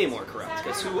way more corrupt.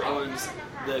 Because who owns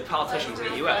the politicians in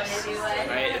the U.S.,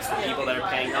 right? It's the people that are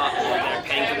paying off, that are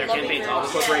paying for their campaigns, all the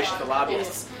corporations, the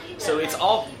lobbyists. So it's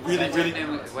all really, really... I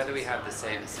don't know whether we have the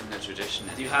similar tradition.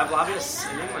 Do you have lobbyists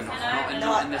in England?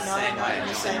 Not in the same way. Not in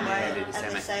the same way.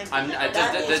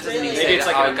 That doesn't mean maybe that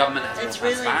like our government has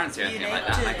transparency or anything like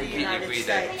that. I completely agree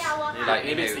that... Like,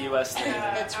 maybe it's the U.S. thing.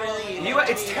 It's really...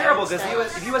 It's terrible because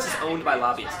the U.S. is owned by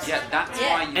lobbyists. Yeah, that's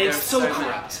why... And it's so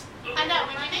corrupt. I know,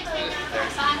 we need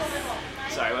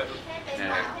to... Sorry, what? No.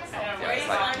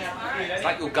 Yeah, it's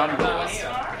like your gun laws.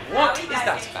 What is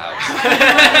that about?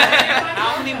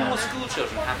 How many more school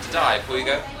children have to die before you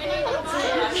go?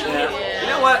 You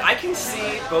know what? I can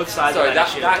see both sides of that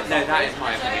issue. That is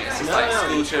my opinion. It's just like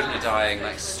school children are dying.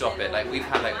 Like, stop it. Like, we've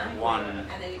had like one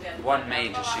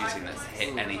major shooting that's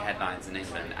hit any headlines in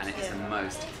England, and it is the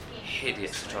most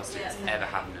hideous atrocity that's ever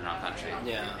happened in our country.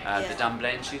 The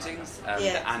Dunblane shootings,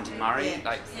 that Andy Murray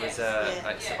was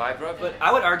a survivor of. But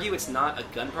I would argue it's not a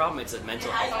gun problem; it's a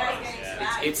mental health problem.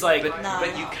 It's like,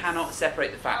 but you cannot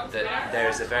separate the fact that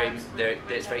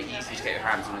it's very easy to get your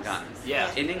hands on a gun.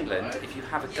 Yeah. In England, if you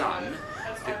have a gun,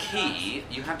 the key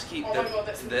you have to keep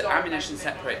the ammunition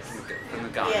separate from the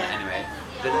gun. Anyway,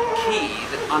 the key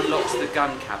that unlocks the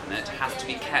gun cabinet has to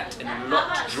be kept in a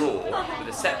locked drawer with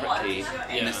a separate key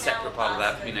in a separate part of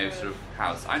that, sort of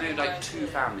house. I know like 2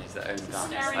 families that own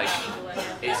guns. Like,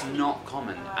 it's not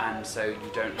common, and so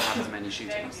you don't have as many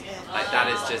shootings. Like, that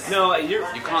is just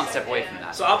you can't step away from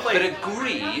that. So but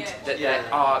agreed that there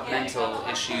are mental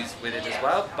issues with it as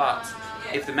well. But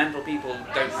if the mental people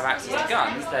don't have access to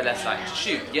guns, they're less likely to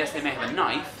shoot. Yes, they may have a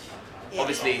knife.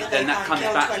 Obviously, then that comes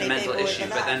back to the mental issue,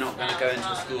 but they're not going to go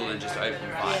into a school and just open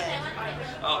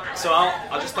fire. So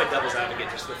I'll just play devil's advocate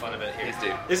just for the fun of it here. Please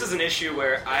do. This is an issue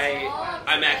where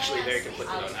I'm actually very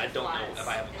conflicted on. I don't know if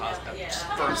I have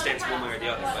a firm stance one way or the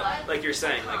other. But like you're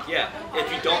saying, if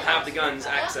you don't have the guns,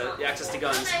 access to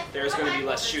guns, there's going to be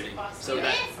less shooting. So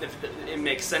that it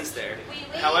makes sense there.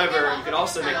 However, you could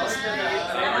also make this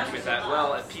argument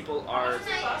that if people are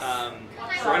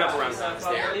growing up around guns,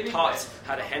 they're taught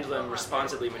how to handle them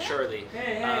responsibly, maturely. You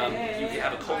can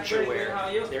have a culture where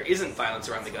there isn't violence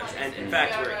around the guns, and in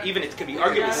fact, where even it could be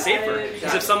arguably safer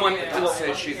because if someone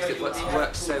what's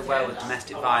worked so well with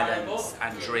domestic violence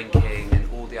and drinking and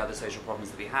all the other social problems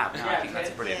that we have. No, I think that's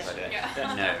a brilliant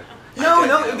idea. No,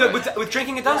 with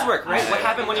drinking it does work, right? What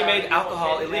happened when you made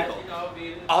alcohol illegal?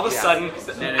 All of a sudden,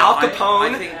 Al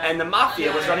Capone and the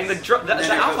mafia was running the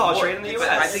alcohol trade in the U.S.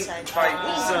 I think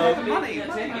by money.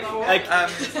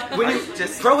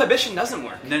 Prohibition doesn't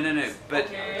work. No. But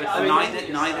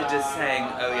neither does saying,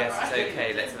 oh yes, it's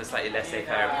okay, let's have a slightly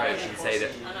laissez-faire approach and say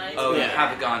that, you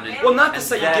have a gun. Not to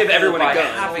say you give everyone a gun. By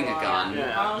having a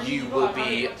gun, you will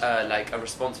be like a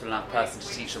responsible enough person to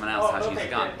teach someone else how to use a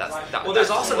gun. There's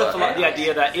also the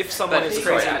idea that if someone is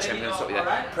crazy... Actually, I'm going to stop you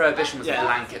there. Prohibition was a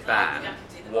blanket ban.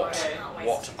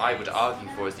 What I would argue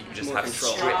for is that you just have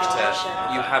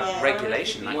you have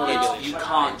regulation. You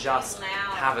can't just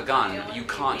have a gun. You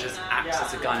can't just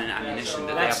access a gun and ammunition.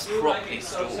 That they are properly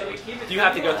stored. You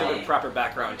have to go through a proper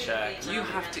background check. You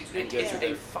have to. It's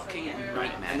a fucking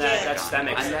nightmare. And that makes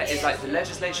sense. And it's like the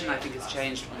legislation I think has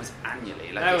changed almost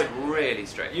annually. Like, it's really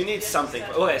strict. You need something.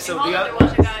 Okay, so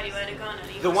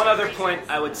the one other point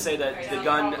I would say that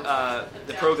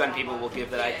the pro-gun people will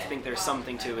give that I think there's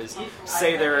something to is,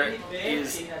 say there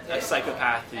is a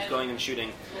psychopath who's going and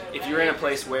shooting. If you're in a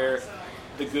place where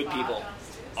the good people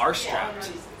are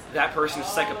strapped, that person's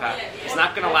psychopath is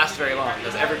not going to last very long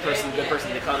because every person, good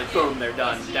person, they come and boom, they're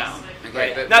down. be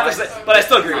great. Right. But but I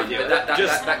still agree with you. But that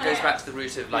goes back to the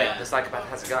root of like the psychopath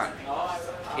has a gun.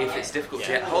 If it's difficult to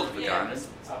get hold of a gun,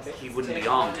 he wouldn't be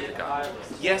armed with a gun.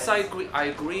 Yes, I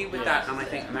agree with that, and I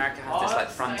think America has this like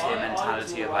frontier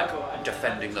mentality of like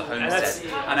defending the homestead,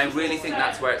 and I really think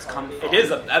that's where it's come from. It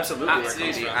is absolutely where it comes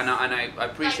absolutely, from. and I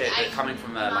appreciate that coming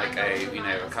from a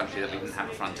country that didn't have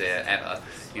a frontier ever.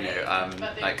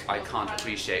 Like I can't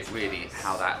appreciate really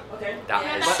how that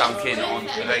has sunk in on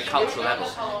a very cultural level,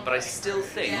 but I still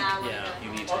think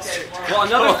you need to. Well,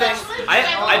 another thing,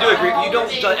 I do agree. You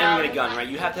don't let anyone get a gun, right?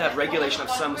 You have to have regulation of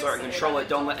some sort and control it.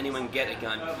 Don't let anyone get a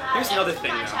gun. Here's another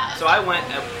thing, though. So I went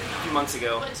a few months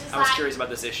ago. I was curious about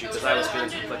this issue because I was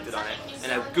feeling conflicted on it,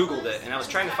 and I Googled it, and I was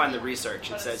trying to find the research.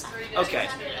 It says, okay,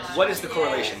 what is the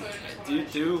correlation?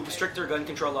 Do stricter gun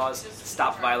control laws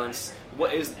stop violence?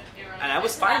 What is? And I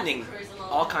was finding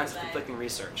all kinds of conflicting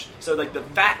research. So like the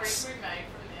facts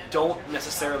don't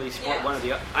necessarily support one or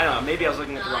the other. I don't know, maybe I was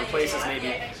looking at the wrong places,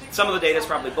 maybe some of the data is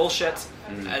probably bullshit,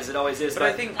 as it always is, but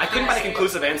I think I couldn't find a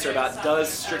conclusive answer about does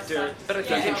stricter gun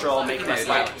control make less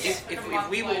violence. If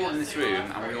we were all in this room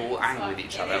and we were all angry with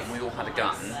each other and we all had a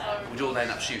gun, we'd all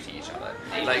end up shooting each other.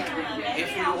 Like,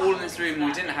 if we were all in this room and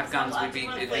we didn't have guns, it'd be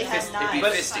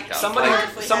fisticuffs.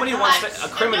 Somebody wants a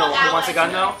criminal who wants a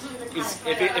gun though, is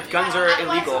if guns are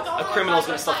illegal, a criminal's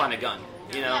going to still find a gun.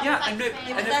 You know? Yeah, and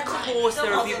of course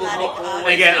there are people who are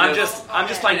always... Again, I'm just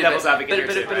playing devil's advocate here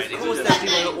too, but of course there are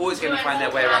people who are always going to find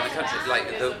their way around the country.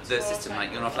 Like the system,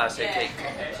 like you're not allowed to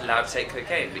take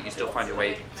cocaine, but you still find your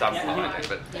way. Some people won't,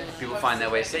 but people find their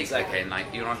way to take cocaine.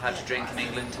 Like you're not allowed to drink in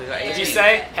England till you're 18. Did you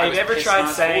say? Have you ever tried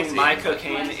saying "my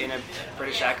cocaine" in a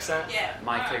British accent?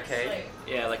 My cocaine.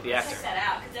 Yeah, like the actor.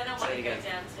 Say it again.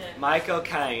 My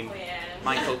cocaine.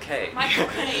 Michael Caine. Michael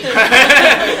Caine.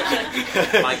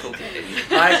 Michael Caine.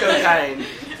 My cocaine.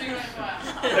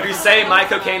 If you say my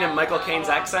cocaine in Michael Caine's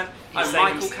accent, I'm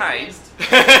Michael Caine.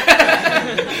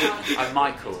 I'm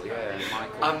Michael, yeah,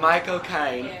 Michael. I'm Michael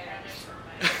Caine.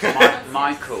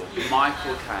 Michael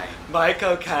Caine.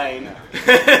 Michael Caine.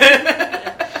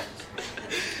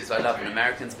 So I love when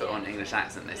Americans put on English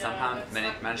accent, they somehow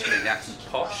manage to make the accent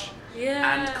posh.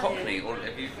 And Cockney,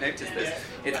 have you noticed this?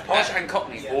 It's posh and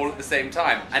Cockney all at the same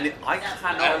time, and I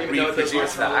cannot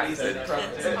reproduce that accent.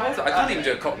 I can't even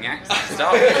do a Cockney accent to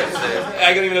start with.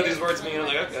 I don't even know what these words mean. I'm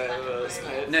like,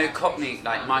 okay. No, Cockney,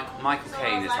 like Michael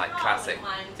Caine is like classic.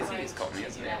 I think it's Cockney,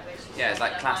 isn't it? Yeah, it's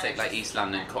like classic, like East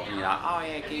London Cockney. Like, oh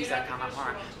yeah, geezer, kind of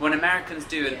hard. When Americans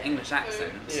do an English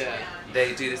accent,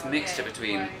 they do this mixture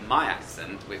between my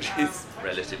accent, which is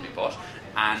relatively posh,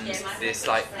 and this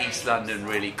like East London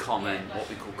really common, what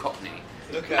we call Cockney.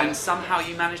 Okay. And somehow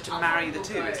you manage to marry the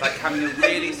two. It's like having a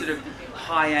really sort of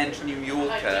high-end New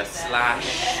Yorker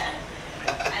slash,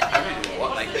 I don't know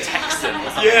what, like Texan or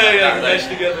something meshed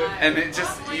together. And it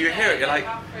just, you hear it, you're like,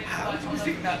 how do you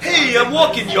think that? Hey, I'm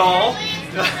walking, y'all!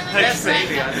 Yes,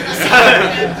 maybe.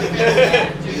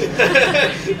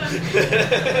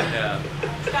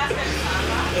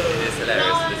 It is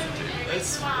hilarious to listen to.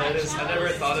 That is, I never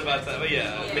thought about that, but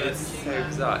yeah. I mean, it's so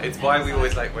bizarre. It's why we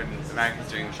always like when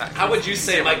Americans doing accents. How would you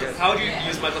say how would you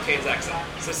use Michael Caine's accent?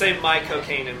 So say my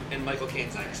cocaine in Michael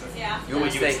Caine's accent. You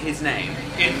want to say his name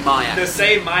in my accent.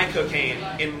 Say my cocaine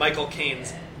in Michael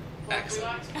Caine's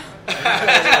accent.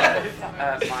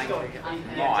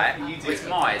 It's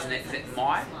my, isn't it? Is it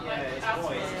my?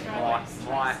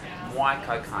 My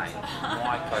cocaine.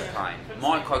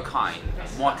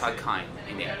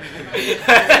 In it.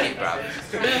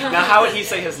 Now, how would he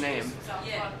say his name?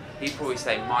 He'd probably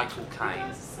say Michael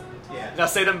Caine. Now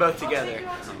say them both together.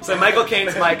 So Michael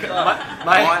Caine's my cocaine.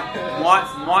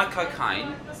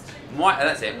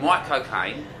 That's it. My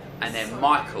cocaine, and then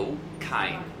Michael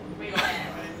Caine.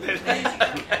 I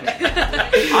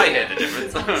hear the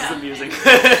difference. It's amusing.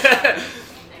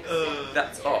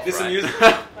 That's off. This right? amusing.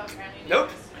 Nope.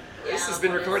 This has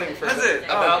been recording for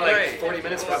about 40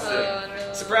 minutes probably.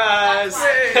 Surprise!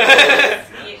 I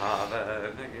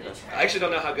actually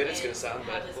don't know how good it's going to sound,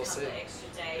 but we'll see.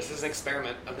 This is an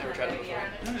experiment. I've never tried it before.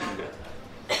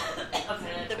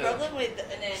 The problem with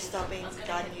stopping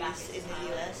gun use in the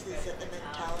US is that the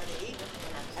mentality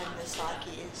and the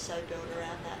psyche is so built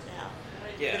around that now.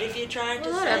 Yeah. But if you're trying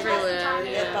to say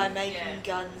that by making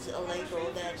guns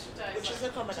illegal, then, which is a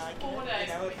common argument,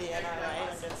 of the NRA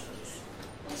and of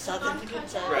Southern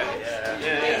conservatives,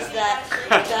 is that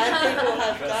bad people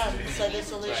have guns, so the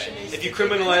solution is... If you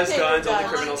criminalize guns, only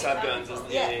criminals have guns.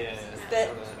 But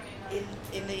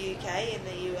in the UK, in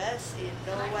the US, in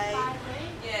Norway,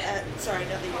 sorry,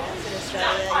 not the US, in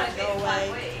Australia, in Norway,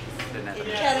 in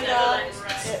Canada,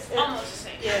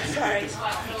 Yeah, sorry.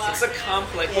 It's a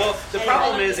complex. Well, the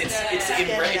problem is it's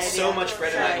so much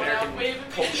bred in the American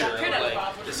culture.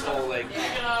 Like this whole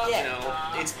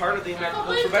it's part of the American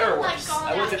culture, for better or worse.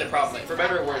 I wouldn't say the problem. Like, for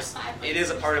better or worse, it is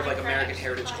a part of like American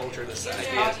heritage culture. This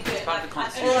idea. It's part of the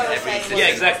Constitution. Yeah,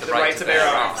 exactly. The right to bear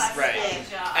arms. Right,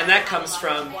 and that comes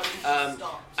from.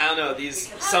 I don't know,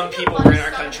 some people were in our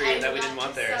country that we didn't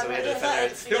want there, so we had to defend our...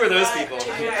 Who were those people?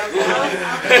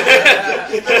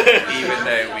 Even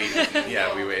though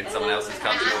we were in someone else's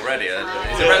country already,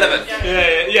 it's irrelevant.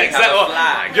 Yeah, exactly.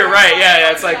 Well, you're right, yeah,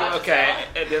 it's like, okay,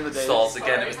 at the end of the day... Salt,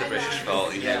 again, it was the British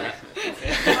fault, you know.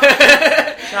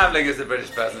 Travelling as a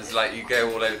British person is like, you go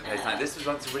all over the place, like, this was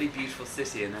once a really beautiful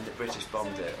city, and then the British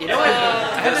bombed it. You know what?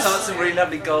 There was some really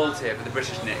lovely gold here, but the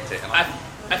British nicked it.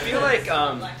 I feel like...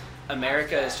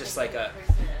 America is just like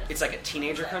it's like a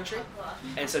teenager country,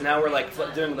 and so now we're like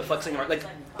doing the flexing. Like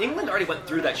England already went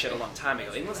through that shit a long time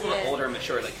ago. England's a little older and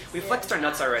mature. Like we flexed our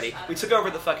nuts already. We took over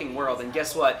the fucking world, and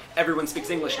guess what? Everyone speaks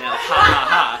English now. Ha ha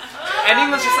ha. And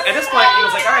England's just at this point,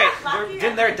 England's like, all right, we're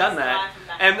been there, done that.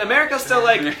 And America's still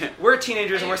like, we're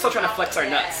teenagers and we're still trying to flex our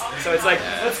nuts. So it's like,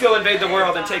 let's go invade the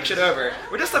world and take shit over.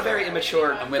 We're just a very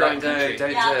immature and we're like, don't do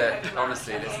it.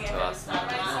 Honestly, listen to us.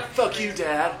 Fuck you,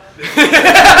 Dad. you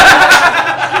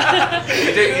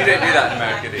don't do that in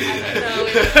America, do you?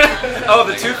 Oh,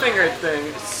 the two-finger thing.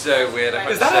 It's so weird.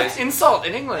 Is that an insult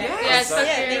in England? Yeah,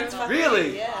 it's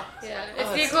really? Yeah. It's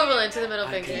the equivalent to the middle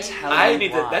finger. I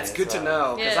need to. That's good to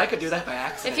know because I could do that by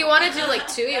accident. If you want to do like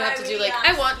 2, you have to do like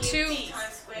I want 2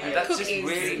 cookies.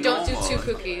 Really don't do 2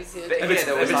 cookies. But here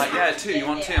there was like 2. You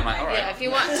want 2? I'm like, all right. Yeah, if you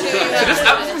want 2, you so have this to.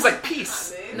 album's like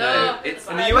peace. No, it's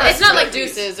in the US. It's not like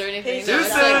deuces or anything. No,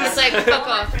 it's like fuck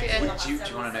off. Yeah. Do you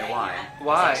want to know why?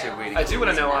 Why? Really I do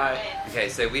want to know why. Okay,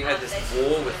 so we had this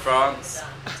war with France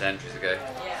centuries ago,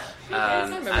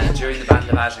 and during the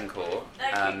Battle of Agincourt,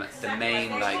 the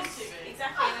main like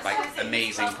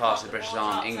amazing part of the British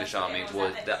English army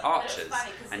was the archers,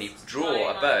 and you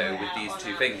draw a bow with these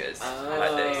 2 fingers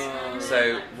like this.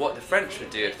 So what the French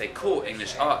would do if they caught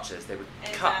English archers, they would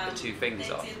cut the 2 fingers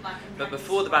off. But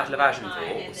before the Battle of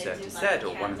Agincourt, or Surf to Sed,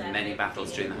 or one of the many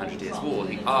battles during the 100 Years' War,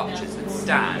 the archers would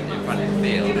stand in front of the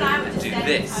field and do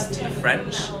this to the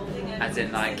French. As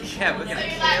in, like, yeah, we're gonna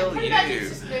kill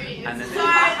you, and then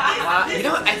you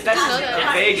know, that's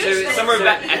vague. So somewhere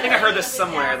back, I think I heard this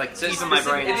somewhere, like so deep in my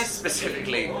brain. It is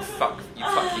specifically fuck you,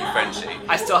 Frenchie.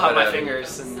 I still have my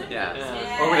fingers, and Or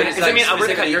does it mean I'm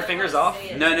gonna cut your fingers off?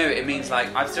 No, it means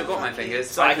like I've still got my fingers,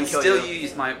 so I can still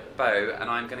use my bow, and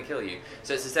I'm gonna kill you.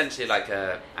 So it's essentially like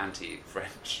a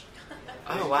anti-French.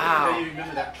 Oh wow! You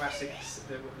remember that classic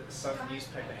the Sun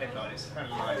newspaper headline? It's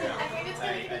kind of like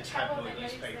a tabloid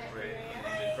newspaper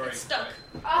in very stuck.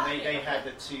 And they had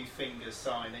the 2 fingers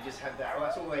sign. They just had that. Well,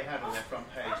 that's all they had on their front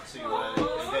page to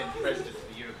the then president of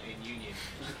the European Union,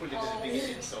 which is probably the biggest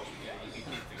insult you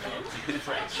could give the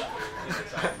French.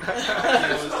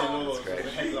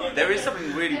 There is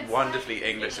something really wonderfully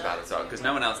English about it as well, because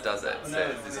no one else does it.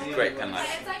 So it's a great kind of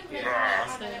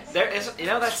like. There is, you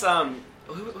know, that's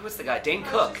who was the guy? Dane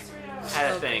Cook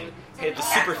had a thing. He had the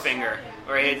super finger,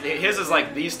 or his is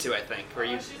like these 2, I think, where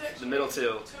you the middle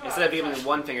 2 instead of giving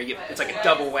 1 finger, it's like a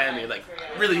double whammy. Like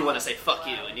really, you want to say fuck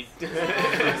you, and you.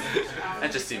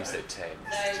 That just seems so tame.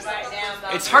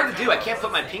 It's hard to do. I can't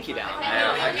put my pinky down.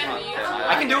 No, I can't.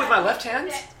 I can do it with my left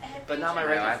hand, but not my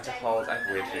right. I have to hold. I have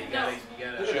weird fingers.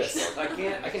 Look at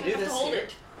this. I can do this here.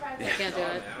 I can't do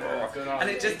it. And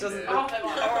it just doesn't look...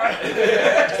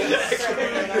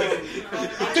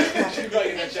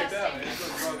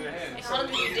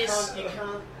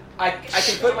 I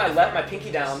can put my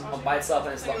pinky down by itself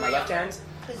and it's my left hand,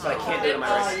 but I can't do it on my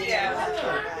right.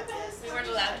 We weren't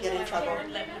allowed to get in trouble.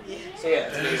 So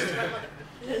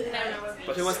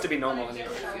but who wants to be normal anyway?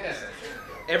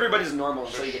 Everybody's normal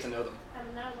until you get to know them.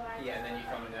 Yeah, and then you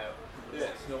come and know.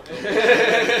 Yeah, it's not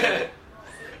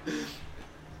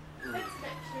It's a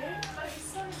bit cute, but he's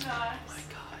so nice. Oh my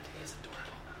god, he is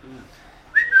adorable.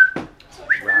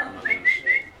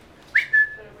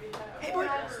 Hey boy.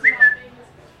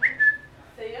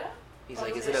 He's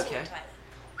like, is it okay?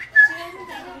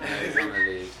 He's on a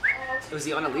leash. Was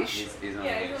he on a leash? He's on a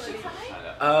leash.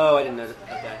 Oh, I didn't know that.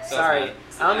 Okay. Sorry.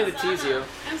 I don't mean to tease you.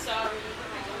 I'm sorry.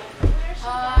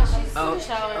 She's in the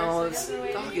shower. Oh,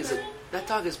 that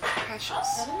dog is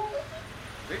precious.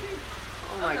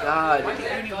 Oh my god,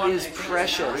 he is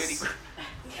precious.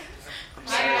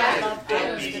 I love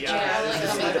dogs. Hey,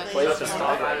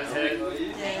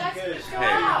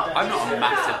 I'm not a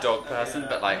massive dog person,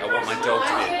 but like I want my dog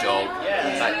to be a dog.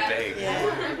 It's like big.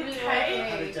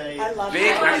 I love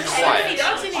Big and quiet.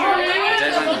 Dogs in here. I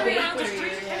don't like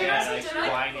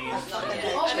whiny.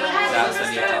 That's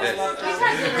when you do this.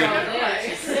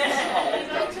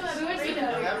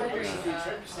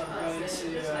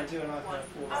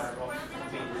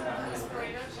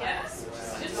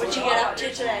 What'd you get up to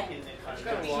today?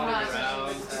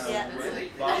 Yeah.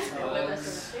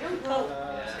 Cool.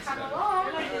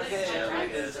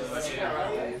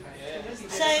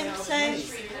 Same.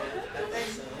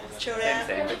 Chilled out.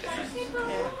 Same, but different. Yeah.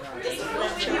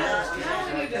 Chilled out.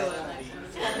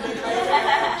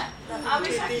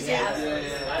 Nothing too busy.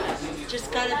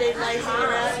 Just kind of been lazy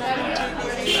around. Nothing too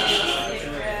busy.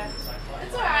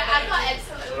 It's alright, I got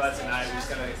excellent. So that's tonight. We're just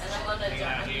gonna hang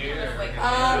out here.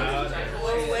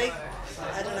 Week. I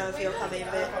don't know if you're coming,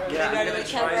 but Yeah, we go to a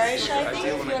cabaret show, I think,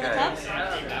 if you want to come.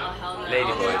 Lady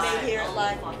We're Boys. going to be here at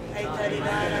like 8:39, I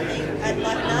think, at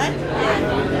like 9.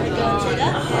 Yeah, we go and see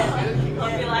that. I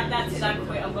feel like that's it. I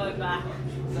quit. I'm going back.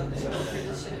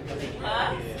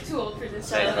 Too old for this.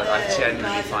 So I genuinely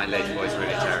guys find have Lady gone- Boys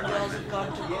really girls terrible. have gone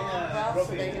to class, so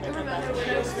they get to come back to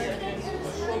us.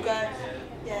 We'll go.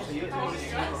 Yeah.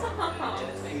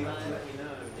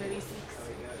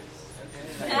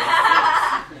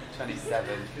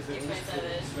 27.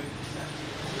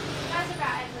 That's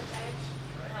about Edward's age.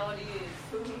 How old are you?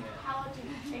 How old do you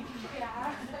think you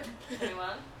are?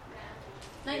 21.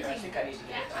 19.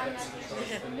 Yeah, I'm 19.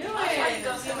 I've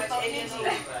got so much energy. Exactly.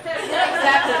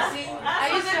 See, I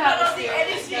used to have a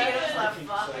serious Energy. It was like,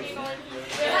 fuck.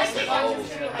 Oh,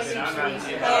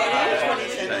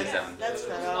 you're 27. That's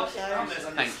not old, so.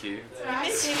 Thank you. You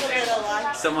miss people that are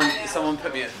like, Someone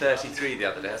put me at 33 the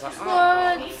other day. I was like,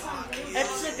 oh,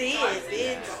 that's the beard.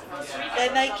 Beards, they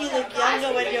make you look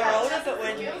younger when you're older, but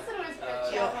when you're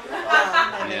young, they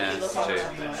make yeah, you look it's true. older.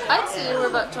 I'd say we're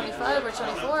about 25 or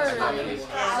 24.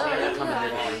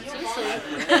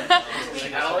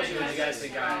 How old would you guys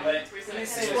think I am?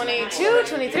 22,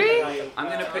 23, I'm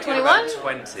going to put you 21? about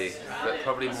 20, but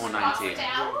probably more 19.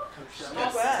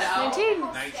 19.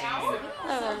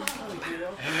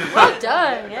 Well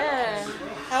done, yeah.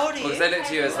 How old are Well, because you? I look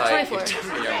to you as like, 24. you're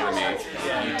definitely younger than me.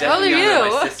 You're How old are definitely younger than you?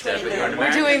 my sister, but you're an We're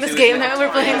American doing this who's game like now.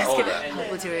 We're playing this older. game.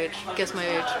 What's your age? Guess my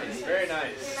age. Very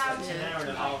nice. That's an hour and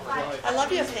a half drive. I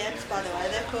love your pants, by the way.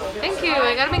 They're cool. Thank you.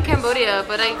 I got them in Cambodia,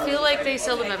 but I feel like they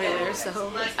sell them everywhere, so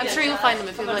I'm sure you'll find them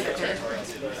if you like a pair.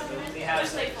 They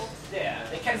have, yeah,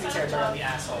 they can be territorially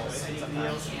assholes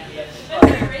sometimes.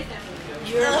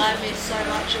 You remind me so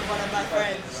much of one of my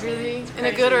friends. Really? In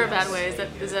a good or a bad way? Is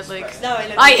that like, No,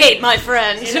 in a I hate my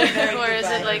friend? in a very Or good is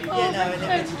way. it like, Yeah, no, in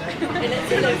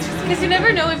a because you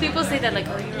never know when people say that, like,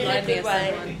 oh, you in a remind me good of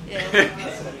way. someone. Yeah.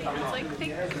 It's like, thank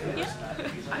you. Yeah.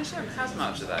 I actually haven't had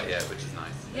much of that yet, which is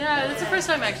nice. Yeah, that's the first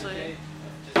time actually.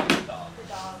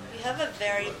 You have a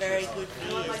very, very good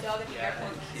beard.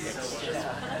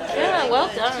 Yeah, well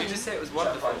done. Did you just say it was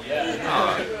wonderful? Oh,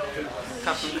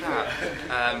 cat from cat.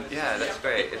 Yeah, that's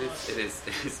great. It is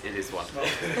wonderful.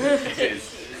 It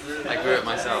is. I grew it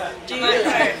myself. Do you comb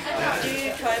it?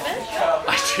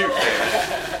 I do.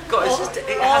 God, it's just,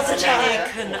 it All has the such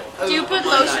time. Do you put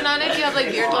lotion on it? Do you have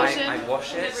like beard lotion? I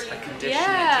wash it, I condition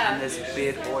Yeah. it, and there's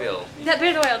beard oil. That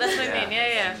beard oil, that's what I Yeah. mean.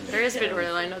 Yeah. There is beard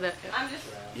oil, I know that.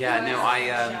 Yeah, no,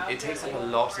 it takes up a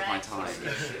lot of my time.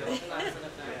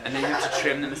 And then you have to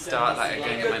trim the moustache, like I go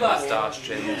and get my moustache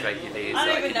trimmed regularly, so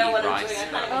I can eat rice.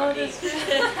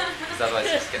 Because otherwise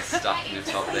it just gets stuck in your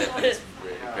top lip and it's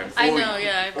really grim. I know,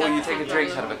 yeah. I've Or got you take a that drink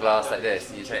problem. out of a glass like this,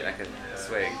 and you take like a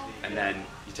swig, and then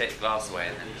you take the glass away,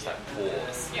 and then it just like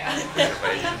pours. Yeah.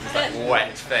 It's like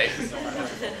wet face.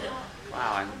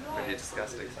 Wow, I'm really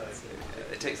disgusting.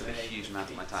 It takes up a huge amount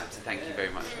of my time, so thank you very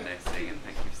much for noticing, and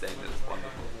thank you for saying that it's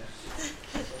wonderful.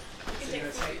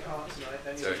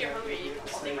 Sorry.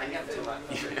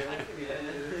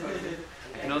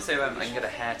 I can also I can get a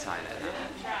hair tie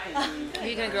there. Are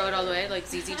you gonna grow it all the way, like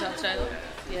ZZ Top style?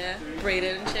 Yeah,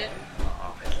 braided and shit.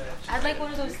 I'd like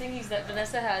one of those thingies that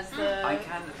Vanessa has. The I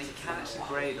can actually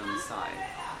braid on the side,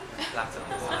 flat on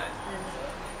the side.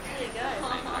 There you go. I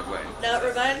won't. No, it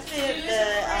reminds me of the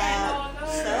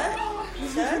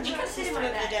Surge, System of a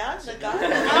Down, the guy. Oh,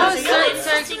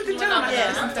 Serge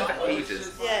Yeah.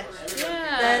 Ages. Yeah.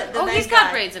 Yeah. The Oh, main he's got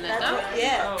guy. braids in it, That's though. what-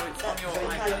 Yeah. Oh, it's on your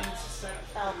mic.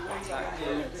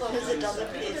 Because it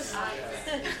doesn't piss.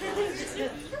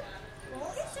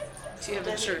 Do you have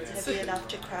Then insurance? it's heavy enough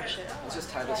to crash it. Let's just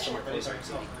tie this somewhere closer.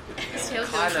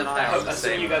 Kyle and I are on the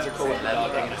Assuming same you guys are cool with the level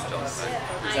dog hanging of out.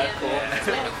 stuff. Is that cool?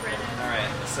 Alright,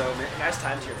 so guys,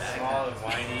 time to your bag. Small and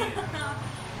whiny.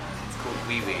 It's called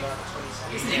Wee Wee.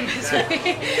 His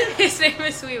name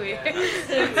is Wee Wee.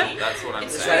 That's what I'm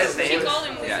Is that saying. his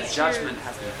name? Yeah, judgment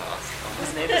has been passed.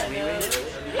 His name is Wee Wee?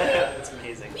 That's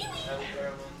amazing.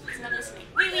 It's not listening.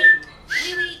 Wee wee.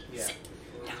 Wee wee. Sit.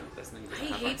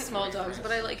 hate small dogs,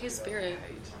 but I like his spirit.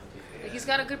 Like, he's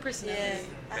got a good personality.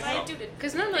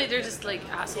 Because normally they're just like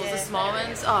assholes, the small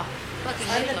ones. Oh, fucking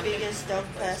hate I'm them. the biggest dog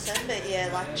person, but yeah,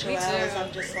 like chihuahuas,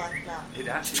 I'm just like, nah. You'd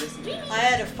actually listen to me. I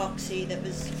had a Foxy that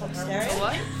was Fox Terrier. A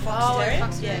what? Fox Terrier?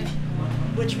 Fox Terrier. Yeah.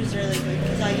 Which was really good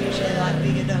because I usually like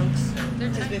bigger dogs.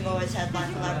 Because we've always had like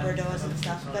Labradors and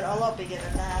stuff, but a lot bigger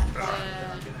than that.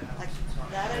 Like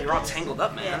that. You're all tangled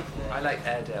up, man. I like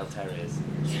Airedale Terriers.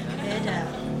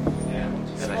 Airedale. They're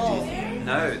Small.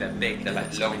 No, they're big. They're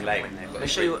like long legged. And they've got Let me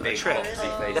show you a big, trick. boxy You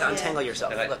faces. gotta untangle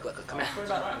yourself. They're like- Look, come here.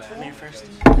 Come here first.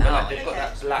 They've got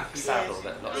that black saddle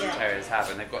that lots of terriers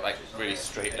have, and they've got like really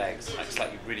straight legs, like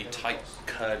slightly really tight,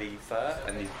 curly fur,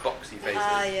 and these boxy faces.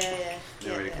 Ah, yeah.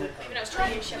 They're really cool. When I was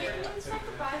trying to shepherd.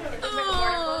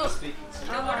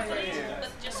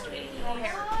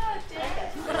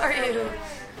 What are you?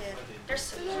 They're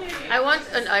so I want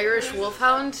an Irish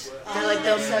wolfhound. They're like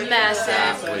the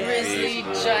massive, grizzly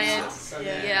giant.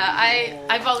 Yeah,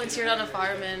 I volunteered on a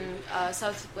farm in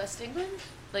southwest England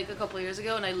like a couple of years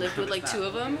ago, and I lived with like two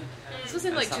of them. This was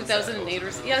in like 2008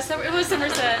 or so. Yeah, it was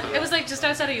Somerset. It was like just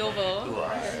outside of Yeovil.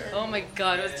 Oh my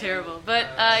god, it was terrible. But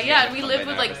yeah, and we lived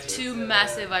with like two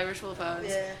massive Irish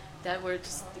wolfhounds that were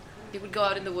just, they would go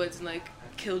out in the woods and like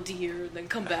kill deer and then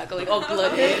come back like all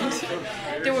blooded.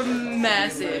 They were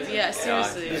massive. Yeah,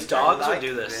 seriously. These dogs would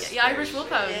do this. Yeah, Irish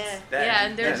wolfhounds. Yeah,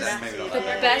 and they're just the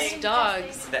best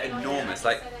dogs. They're enormous.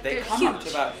 Like they They're come up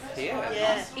huge. to about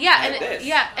here. Yeah, Like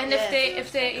this. and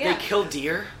if they They kill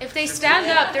deer. if they stand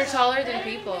up, they're taller than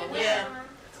people. Yeah.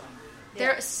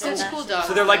 They're such cool dogs.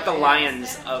 So they're like the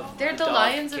lions of They're the dog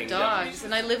lions of kingdom. dogs,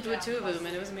 and I lived with two of them,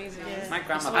 and it was amazing. My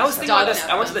grandmother. I was thinking about this.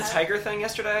 I went to the tiger thing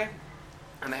yesterday,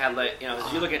 and they had like, you know,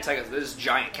 if you look at tigers, there's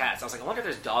giant cats. I was like, I wonder if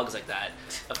there's dogs like that.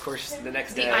 Of course, the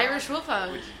next day. The Irish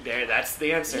wolfhound. There, that's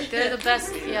the answer. They're the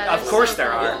best. Yeah. Of they're course so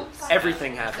there cool. are.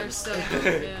 Everything They're happens. so cool.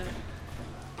 Yeah.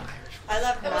 I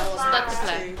love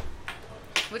Malibu too.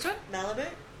 Which one? Malibu?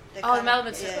 Oh, the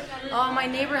Malamute. Oh, my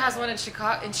neighbor has one in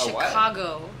Chicago.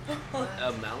 Chicago.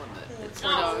 A Malamute. It's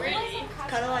really?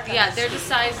 Kind of like Yeah, they're the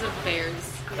size of bears. I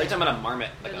thought you were talking about a marmot.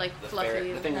 They're a- like the fluffy.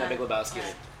 ferret, the thing in the Big Lebowski.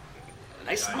 A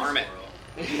nice marmot.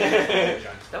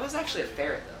 That was actually a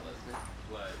ferret, though, wasn't it?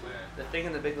 The thing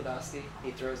in the Big Lebowski,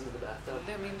 he throws into the bathtub.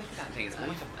 I mean, look at that thing. It's more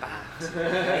like a bat.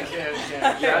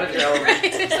 You're out of your element.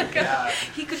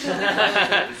 He could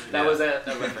totally fly. That was a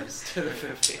reference to the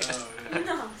movie.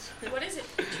 No. What is it?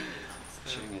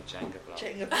 Chewing a Jenga block.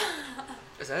 Jenga.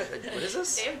 Is that what is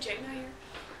this? They have Jenga here.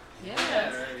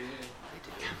 Yes.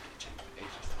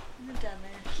 I'm done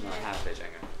there. Not have the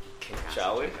Jenga.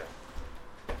 Shall we?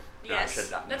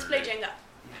 Yes. Let's play Jenga.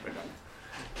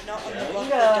 Not on the block, the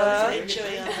dog's been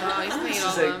chewing on Oh, he's playing all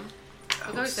of them.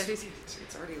 Look how excited he is.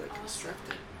 It's already like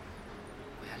constructed.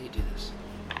 Wait, how do you do this?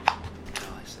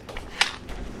 Oh, I see.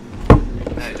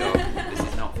 No, dog. This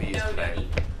is not for you to play.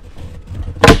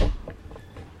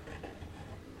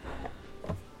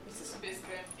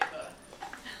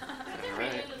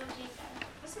 Alright.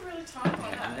 That's a really tiny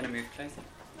one. Okay, I'm going to move closer.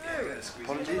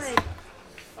 Apologies.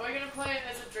 Are we going to play it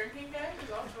as a drinking game?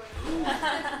 Because I'll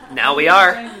join. Now we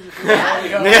are.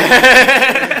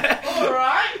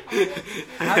 Alright.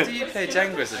 How do you play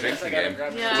Jenga as a drinking game?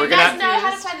 Yeah. We're You guys gonna. know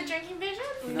how to play the drinking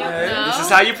version? No. This is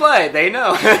how you play. They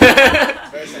know.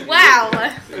 Wow.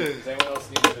 Does anyone else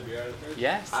need the beer out of there?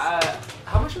 Yes.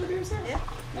 How much are the beers there? Yeah.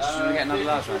 Should we get another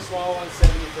large For one? a small one,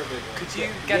 70 for a big one. Could you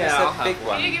get Yeah, us I'll a have big one.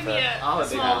 one? Can you give me I'll a have a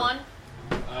big small one. one?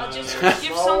 I'll just give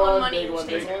small someone one, money big each one,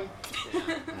 big day. one.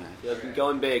 You're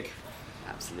going big.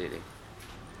 Absolutely.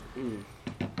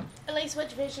 Elise,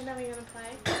 which version are we going to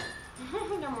play?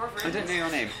 No more I don't know your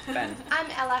name. Ben. I'm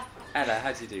Ella. Ella,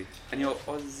 how do you do? And you're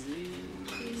Aussie?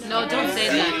 No, don't say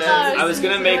that. I was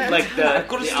gonna make like I've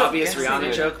got to the stop obvious guessing Rihanna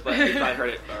it. joke, but if I heard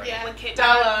it already. Yeah.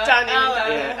 Don't even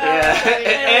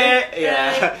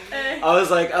Yeah. I was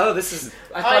like, oh, this is.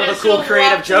 I thought of a cool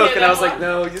creative joke, and I was like,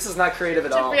 no, this is not creative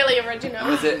at It's all. really original.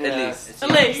 Was it Elise?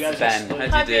 Elise. Ben, how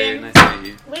Hi, do you do? Ben. Nice to meet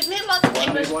you. We've met lots of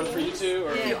English One for you people. two,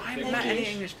 or I haven't met any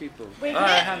English people. We've I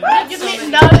met, haven't.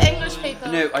 you've met no English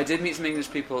people. No, I did meet some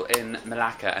English people in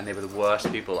Malacca, and they were the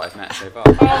worst people I've met so far.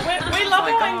 Oh, we love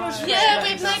our English friends. Yeah,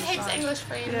 we've made heaps of English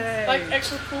friends. Like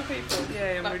actual cool people.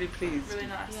 Yay, I'm really pleased. Really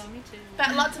nice. Yeah, me too.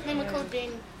 But lots of them were called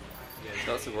Ben.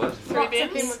 Lots of words. Three Lots of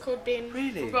them bins. were called Ben.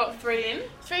 Really? We've got 3 in.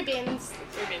 3 Bens.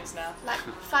 3 bins now. Like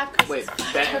 5 Christmas.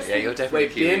 Wait, Ben. Yeah, you're definitely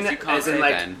Wait, curious. bin You can't as in say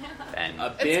like Ben. Ben. a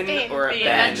It's bin Ben. or a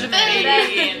Ben. Ben?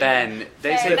 Ben. Ben.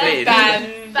 They say Ben.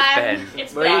 Ben. Ben.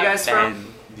 It's Where are you Ben. guys from? Ben.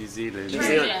 New Zealand. New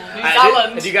Zealand. New Did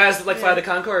Zealand. you guys like fly the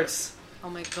Concords? Oh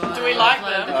my god. Do we like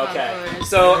I love them? the Okay. Concords.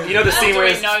 So you know the scene Do where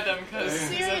we it's- know them? Because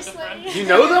Seriously? you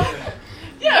know them?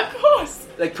 Yeah, of course.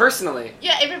 Like personally.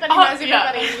 Yeah, everybody knows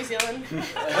everybody in New Zealand.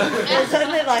 There's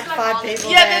only like 5 people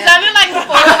Yeah, there. there's only like 4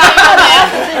 people there.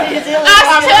 New Zealand.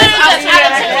 Us two,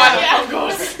 the other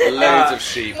two. Loads of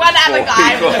sheep. One and other 4 guy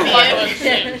people. with a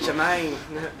beard. Jermaine.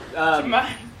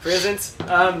 For instance,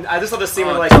 I just saw this scene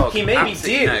where like dog. he maybe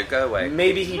Absolutely did. no, go away.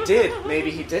 Maybe he did.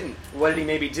 Maybe he didn't. What did he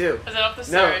maybe do? Is that off the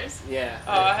No. series? Yeah.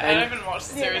 Oh, I don't even watch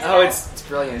the series. Oh, it's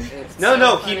brilliant.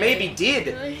 No, he maybe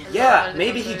did. Yeah,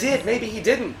 maybe he did. Maybe he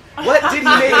didn't. What did he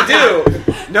maybe do?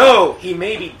 No, he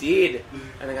maybe did.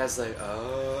 And the guy's like,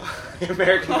 oh,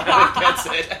 American Idol gets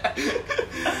it.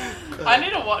 I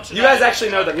need to watch it. You guys actually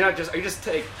know them. You're not just. Are you just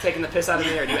taking the piss out of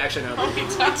me, or do you actually know them? I'm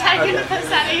taking the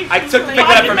piss out of you. I took picked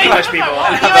that up from English people. You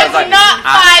are not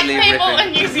 5 people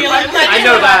in New Zealand. I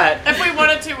know that. If we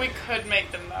wanted to, we could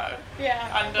make them know.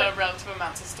 Yeah. Under relative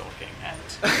amounts of stalking and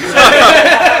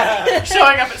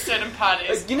showing up at certain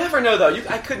parties. You never know, though.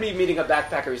 I could be meeting a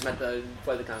backpacker who's met the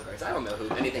Flight of the Conchords. I don't know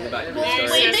anything about your Well,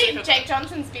 story. we meet Jack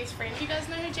Johnson's best friend. You guys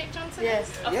know who Jack Johnson Yes.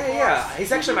 is? Yeah.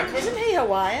 He's actually my cousin. Isn't he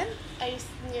Hawaiian?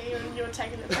 You're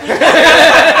taking the piss.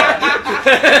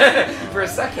 For a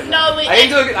second. No, we. I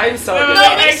didn't celebrate. No, we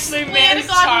actually swear met to his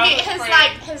God, childhood his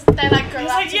friend. they like grow He's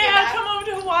up like, together. yeah, come over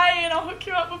to Hawaii and I'll hook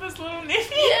you up with his little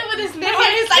nephew. Yeah, with his nephew.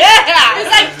 He's like, Yeah.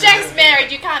 It's like Jack's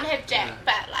married. You can't have Jack,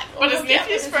 but like. But his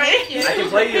nephew's free. I can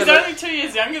play you. He's only 2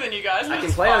 years younger than you guys. I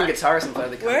can play on guitars and play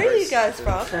the Conchords. Where are you guys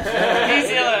from? New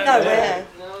Zealand. No, where?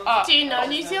 Do you know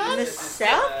New Zealand? In the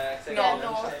south?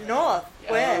 North. North.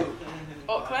 Where?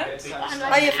 Auckland.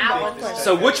 Oh, you're from Auckland.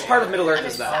 So which part of Middle Earth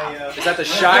is that? Is that the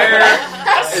Shire?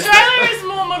 Australia is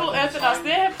more Middle Earth than us.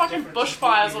 They have fucking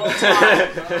bushfires all the time.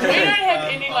 We don't have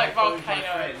any like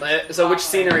volcanoes. So which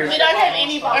scenery? We don't have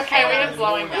any volcanoes. Okay, we have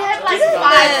blowing We have mountains. like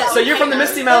 5. So you're from the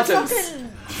Misty Mountains.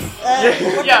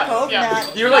 What's it called? yeah.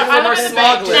 Mount, You're like from our smog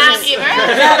Mount list.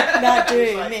 Everest. Mount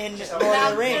Doom in Lord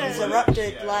of the Rings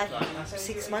erupted like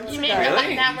 6 months You ago. mean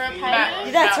like Mount Ruapehu?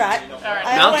 Yeah, that's right.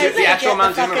 I Mount always Doom, the actual forget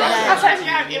Mount the Doom fucking erupted. I name. said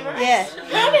Mount Everest. Yeah.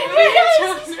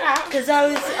 Because I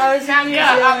was in New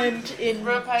Zealand in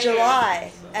Ruapehu.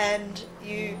 July and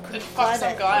you It couldn't fucked climb some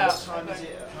it. guy up.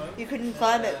 You couldn't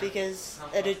climb it because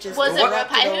it had just Was it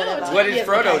erupted or Ruapehu? whatever. What did Yeah,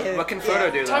 Frodo? Ruapehu. What can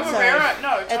Frodo do? Then? Tongariro,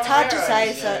 no. It's hard to Tongariro.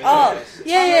 say, so... Oh,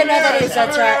 yeah, no, that is,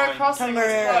 that's Tongariro right. Crossing was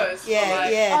Tongariro. closed for, Yeah,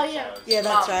 like, yeah. Oh yeah. Yeah,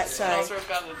 that's right, And sorry. also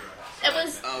rebellion. It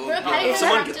was Ruapehu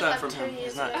someone erupted get that like from 2 him. years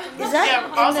It's not- ago. Is that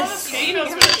Yeah, I was in on the, the ski when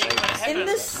it was in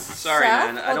the Sorry,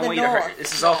 south man. I or don't the want you to north? hurt.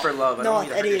 This is all for love. I don't North, want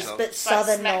you to it hurt is, yourself. but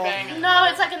southern Smack north. bang. No,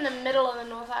 it's like in the middle of the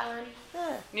North Island.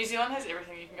 Yeah. New Zealand has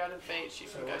everything. You can go to the beach, you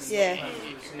can go skiing, Yeah.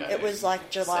 you can go It was like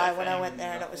July when I surfing. went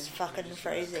there and it was fucking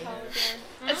freezing.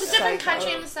 It's a So different country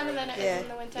cold. in the summer than it Yeah. is in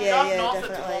the winter. Yeah. Up north it's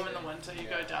definitely. warm in the winter, you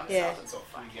go down Yeah. south it's all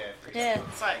fine. Yeah.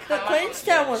 It's like But kinda like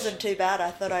Queenstown wasn't too bad.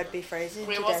 I thought I'd be freezing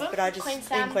Where to was death, it? but I just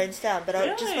Queenstown. in Queenstown. But I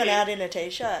just went Really? out in a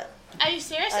t-shirt. Are you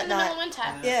serious? At In the middle of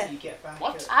night. winter? Yeah.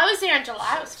 What? I was there in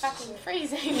July. It was fucking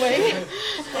freezing.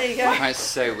 There you go. It's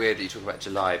so weird that you talk about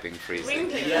July being freezing.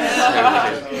 Really? Yeah.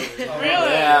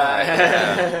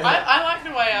 I like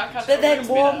the way our country But then works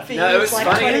warm better. for you No, it is was like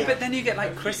funny. 20. But then you get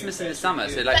like Christmas in the summer,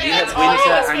 so like But you then get it's winter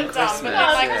Oh, it's and been dumb, Christmas. but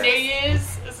then like Yeah. New Year's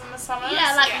is in the summer.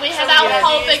 Yeah, like we have So our we have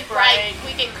whole New Year's big break.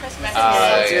 We get Christmas. Oh,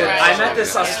 and Dude, yeah. I met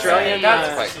this Australian.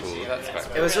 That's quite cool. That's quite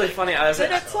cool. It was really funny. I was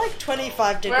But at, it's like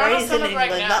 25 We're on a degrees in summer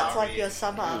break England. now. That's like your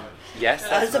summer. Yes, As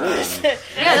that's opposed cool. to,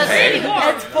 Yeah, that's really warm.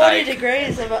 it's 40 Like-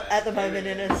 degrees at the moment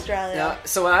in Australia. no,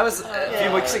 so when I was a few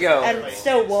Yeah. weeks ago, And it's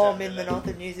still warm in the north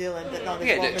of New Zealand, but not as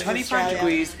Yeah, warm look, as 25 Australia.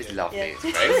 degrees is lovely. Yeah.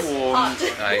 It's very warm. Like,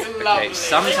 okay, lovely.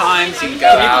 sometimes you can go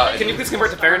out. can you please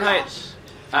convert to Fahrenheit?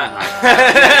 25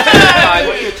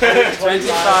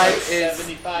 is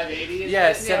 75, 80.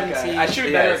 yeah, 70. I should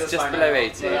be yeah, better it's at this just by below now.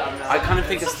 80. I kind of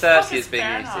think of 30 as being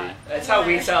 80. That's how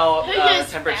we tell Who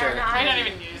uses temperature. I don't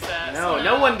even use that.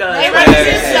 No one does. Everybody Yeah.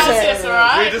 uses Celsius,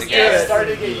 alright? We just do Yes. it.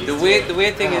 Started to get used The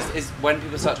weird thing is when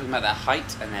people start talking about their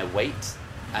height and their weight,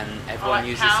 and everyone like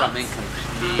uses pounds? something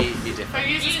completely different.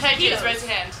 Who uses kgs? Raise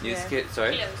your hand. Use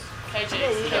sorry. Kgs.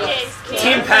 Yes,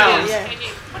 Team pounds. Yeah.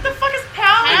 What the fuck is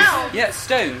pounds? Pounds. Yeah,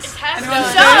 stones. Has Anyone to-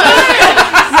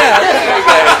 Yeah, there we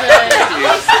go. Thank you.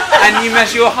 And you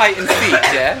measure your height in feet,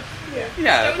 yeah?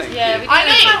 Yeah, thank Yeah, you. we I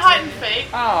know my height in feet.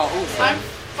 Oh, awesome. I'm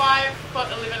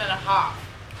 5'11" and a half.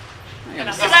 Yeah, and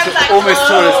I'm a half. like, almost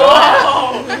tall as well.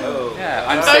 Oh. Yeah,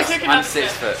 I'm Those who 6 can I'm understand.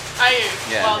 6 foot. Are you?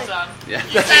 Yeah. Well done. Yeah.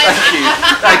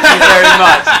 Thank you very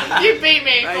much. You beat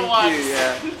me for Thank once. you,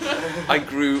 yeah. I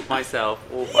grew myself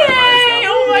all by Yay! myself.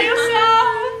 All by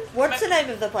yourself. What's the name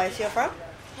of the place you're from?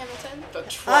 Hamilton. The Oh,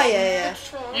 Tron. yeah.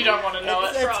 You don't want to know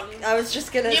it. I was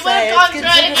just going to You say, would have it's gone through it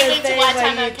if considered you a went to thing White where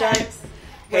you Town don't... Caves.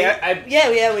 Hey, I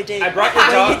Yeah, we did. I brought your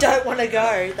Where dog- you don't want to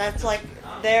go. That's like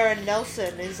there in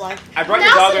Nelson is like. I brought your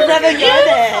dog over. Never go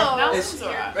there. Nelson's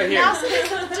alright. Right here. Nelson,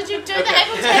 did you do the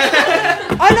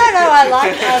Hamilton? Oh no, I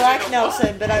like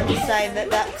Nelson, but I'm just saying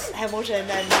that's Hamilton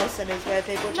and Nelson is where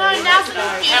people. No, tell you Nelson to go.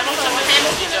 is Hamilton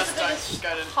Hamilton just is the don't biggest go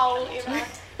to. hole ever.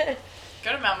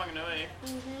 Go to Mount Maunganui.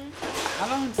 How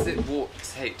long does it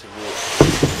take to walk?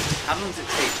 How long does it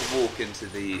take to walk into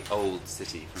the old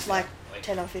city? It's like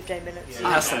 10 or 15 minutes.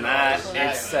 Less than that.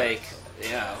 It's like,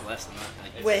 yeah, less than that.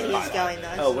 Like Where he's going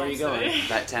though. Oh, where are you going?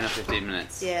 Like 10 or 15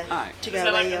 minutes. Yeah. Alright. To go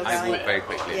where you're I going. walk very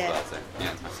quickly Yeah. as well, so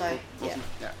yeah. It's So, yeah.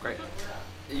 Yeah, great.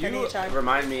 You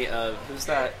remind me of, who's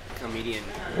that comedian?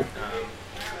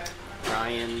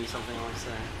 Ryan something like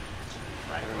that.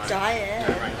 Diane.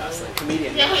 Ryan Gosling.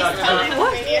 Comedian. Yeah, he's totally a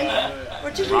comedian.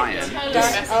 What did you Ryan.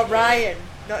 Ryan,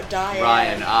 not Diane.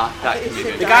 Ryan, that It's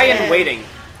comedian. The guy in Diane. Waiting.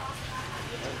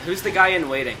 Who's the guy in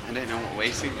Waiting? I don't know what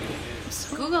Waiting is.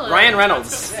 Google it. Ryan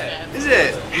Reynolds. Is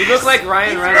it? You look like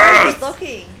Ryan He's Reynolds. good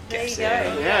looking. There you go.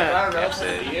 Yeah. That's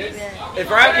it. Yeah. If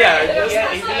Ryan,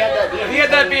 if he had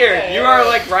that beard, you are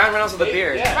like Ryan Reynolds with a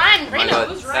beard. Ryan Oh my God,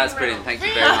 Reynolds. that's brilliant. Thank you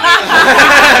very much.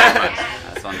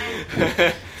 That's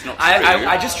wonderful. It's not true.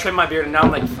 I just trimmed my beard and now I'm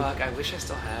like, fuck, I wish I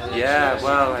still had it. Yeah,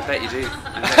 well, I bet you do.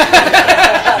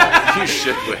 You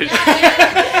should wish.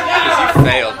 Because you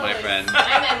failed, my friend.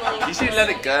 You should let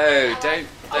it go. Don't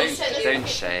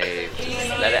shave. Just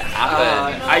let it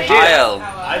happen. I did. Kyle,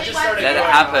 I just started let it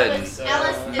going happen.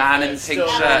 Man in pink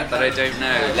shirt that I don't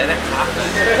know. Let it happen.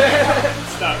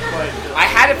 It's not quite. I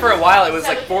had it for a while. It was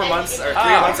like 4 months or 3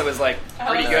 months. It was like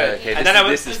pretty good. Okay, and then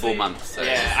this is 4 months. So.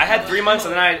 Yeah, I had 3 months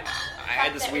and then I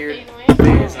had this weird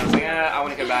phase. I was like, I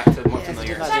want to go back to more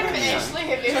familiar. I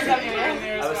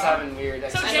was having weird. I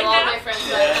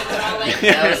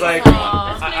was like, I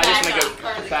just want to go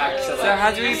back to like. So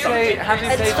how do we say?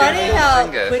 It's funny how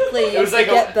quickly you like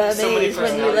forget so many Burmese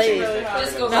when you leave.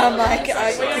 No, I'm like,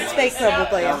 I can speak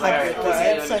probably 100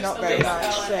 words, so not very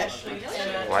much. But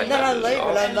and then I leave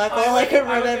and I'm like, all I can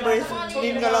remember is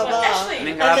Ningalaba. And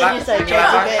then you say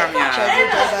Chazubet, and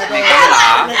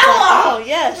it's like, oh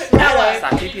yes, right. I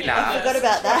forgot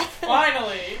about that.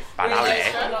 Finally. Balaule.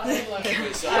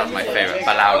 That's my favourite.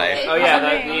 Balaule. Oh yeah,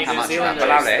 How much New for that Zealanders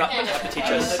balaule? teach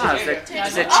us. Oh, it's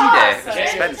a cheetah. It's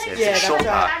expensive. Yeah, It's a short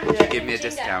that's part. right. Give me a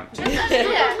discount. My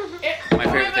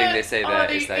favourite thing they say there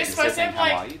is that instead of saying how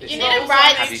are you, they You say, need to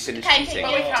write have you finished cake eating?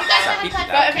 people. Do you guys have Wait, like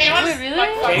But if anyone Wait, really?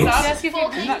 like fucks Cakes?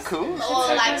 up, Isn't that cool?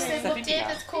 or like simple dip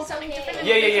that's called something different?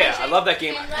 Yeah. I love that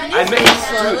game. I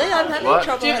Slowly, I'm having What?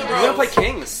 trouble. You want to play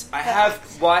Kings? I have.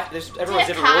 What? There's everyone's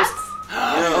different rules.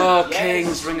 Oh,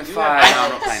 Kings, Ring of Fire. No,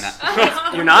 I'm not playing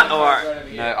that. You're not, or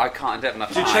No, I can't. I don't have enough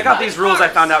dude, time. check out these rules I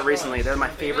found out recently. They're my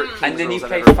favorite. Kings And then you rules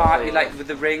play I've ever fire, played. like with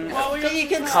the ring. But you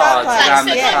can start Cards playing. around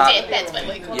the Simple top. dip, that's what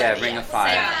we call it. Yeah, Ring of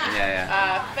Fire.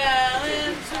 Yeah.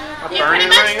 You pretty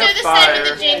much do the same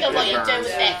with the Jenga what you do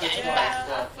with that game,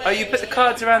 but Oh, you put the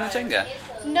cards around the Jenga?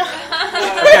 no.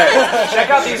 Okay, check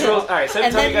out these rules. All right, so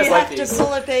And tell me then you guys you like have these. to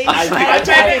pull a piece.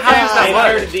 I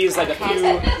inherited these like a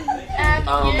few.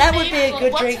 That would be a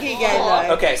good drinking game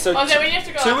though. Okay, so Okay, we have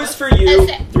to go 2 on. is for you,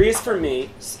 3 is for me.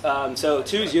 So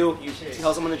 2 is you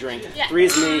tell someone to drink. Yeah. 3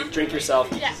 is me, drink yourself.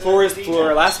 Yeah. 4 is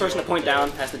for last person to point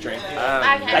down has to drink.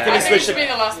 I think we I think you switched should be it.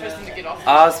 the last person to get off.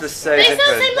 Ours was so These don't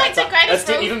different. seem like the Let's greatest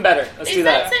do rules. even better. Let's These do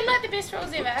don't that. seem like the best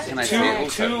rules ever. Can I see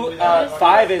it also?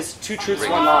 5 is 2 truths,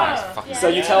 1 lie. Fucking So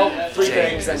you tell 3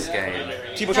 things this and game.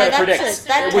 people try to that's predict it.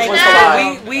 That which takes one's the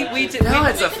time. lie. We did. No,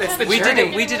 it's the We did journey.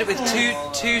 it. We did it with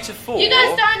two to 4. You guys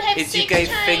don't have Is you 6 gave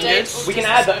turns. fingers. We can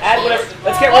add whatever.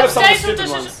 Let's get rid of some of the stupid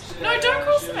ones. No, don't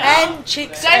cross them out. And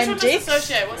chicks Dates and will dicks.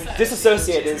 disassociate. What's that?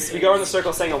 Disassociate is we go in the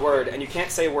circle saying a word, and you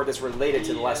can't say a word that's related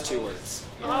to the last 2 words.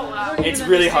 Oh wow. It's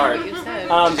really hard. You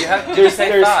have to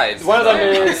say 5. One of them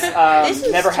is This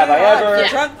is never too have I hard ever. for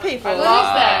drunk people. What is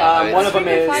that? One of them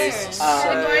is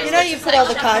You know, you put all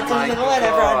the cards in the middle and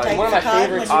everyone takes One of my a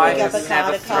card. When you favorites. I pick up have a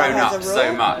never card thrown has a up rule.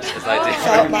 so much as I did.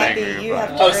 So it might be you have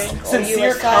to drink, or you sincere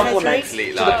assign a compliments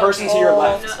drink, to the person to your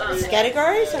left.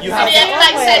 categories. You You have have to. to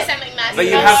like say something nice. But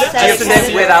you have to Say do this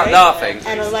without laughing.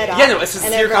 and a letter. Yeah, no, a and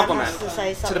sincere everyone compliment has to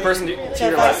say to something. the person to So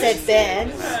your if I left. said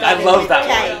Ben, I love that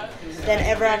K, one. then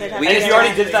everyone would have And to if go you already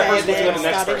and did that say person, you Ben go to the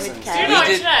next starting person. with Do you K. know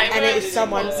did- today? And it is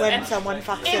someone when someone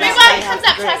fucks it up. Everyone they comes have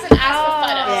up to to us drink. and asks for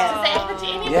photos. Yeah. Does that happen to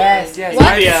anyone? Yes. Yeah. No,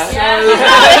 here.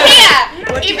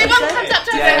 Everyone comes up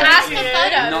to us and Yeah. asks for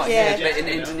photos. Not Yeah. here, but in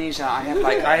Indonesia, I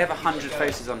have 100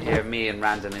 photos on here of me and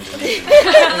random Indonesians,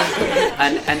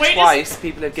 and Wait, twice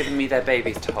people have given me their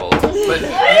babies to hold. But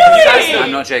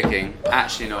I'm not joking.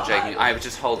 Actually, not joking. I was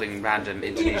just holding random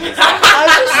Indonesian I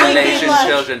was just thinking Malaysian like,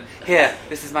 children. Here,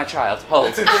 this is my child.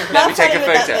 Hold. Let me How take a funny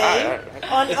would that photo. be? Ah,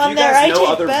 On their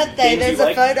 18th birthday, there's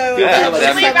a photo of them.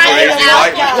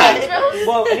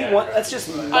 Well, let's just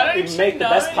make the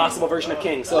best possible version of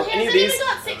King. So if any of these,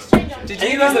 any of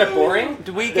these that are boring,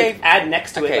 add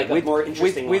next to it like more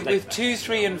interesting ones. With 2,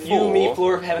 3, and 4. You, me,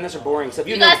 Floor of Heaven, those are boring. So if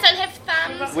You guys don't have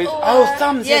thumbs?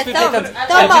 Thumbs. Yeah, Yes, we played thumbs.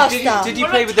 thumbs. Did you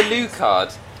play with the Lou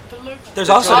card? There's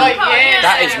also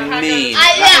that is mean.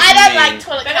 I don't like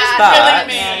toilet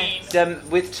cards.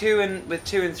 But with 2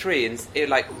 and 3, and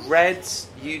like reds,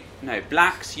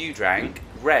 blacks you drank.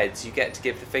 Reds, you get to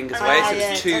give the fingers away. So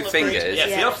it's 2 fingers. Yeah,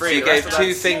 feel free. So you gave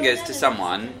 2 fingers to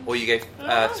someone, or you gave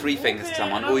 3 fingers to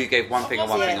someone, or you gave 1 finger,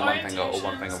 1 finger, 1 finger, or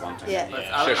 1 finger, 1 finger.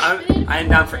 Yeah. I'm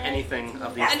down for anything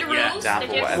of these. Down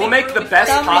for whatever. We'll make the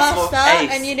best possible.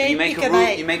 And you make pick a an rule.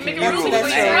 eight. You make a new That's rule. the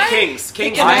best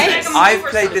Kings. I've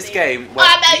played this game where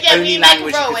the only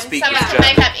language you could speak was Someone can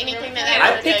German. make up anything that they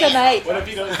want to Pick do. an 8. What if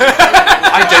you don't?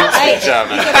 I don't speak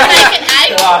German. Make an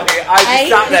 8. I just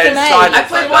sat there in silence. I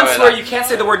played once where you can't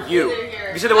say the word you.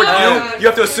 If you say the word you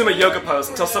have to assume a yoga pose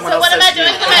until someone else What am says I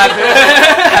doing?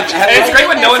 And it's great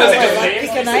when no one knows it.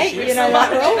 Pick an 8, you know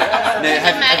that rule?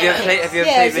 Have you ever played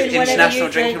Yeah, with so whenever international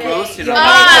you drink drinking it, rules? You your know,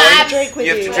 mate drink with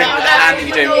you have to you. drink with the hand that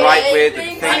you don't write with.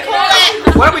 And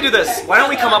thing. Why don't we do this? Why don't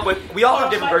we come up with? We all have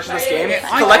different versions of this game.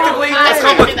 Collectively, let's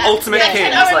come up with Ultimate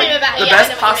Kings, like the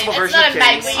best possible version of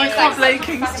Kings. I can't play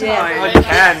Kings tonight. Oh, you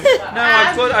can. No,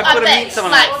 I've got to meet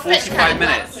someone in like 45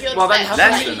 minutes. Well, then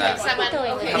Less than that.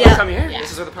 Have them come here.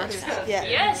 This is where the party is. Yeah.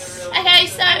 Yes. Okay,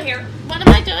 so what am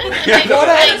I doing?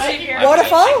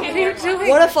 Waterfall?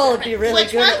 Waterfall would be really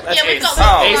Which good. one? Yeah, we've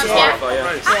got Ace one. is Waterfall,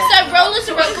 yeah. So rule is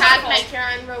a rule card. Make your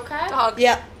own rule card.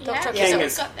 Yeah.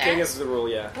 King is the rule,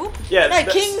 yeah. Yeah.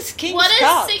 No, King's What is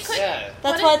cards. secret?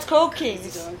 That's why it's called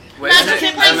Kings. Wait, No, is it?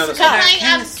 because I don't know we're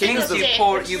this playing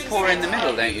Kings, you pour in the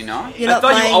middle, don't you not? You're I not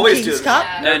thought you playing always King's do. Cup?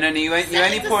 No, you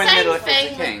only it's pour in the the middle if same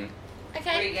it's a king.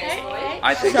 Okay.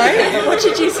 I think. Sorry? What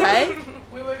did you say?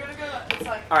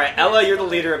 All right, Ella, you're the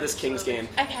leader of this Kings game.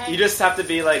 Okay. You just have to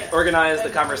be like organize the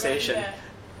conversation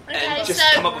Okay, and just so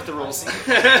come up with the rules.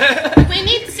 we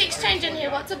need the sex change in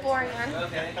here. What's a boring one? Well,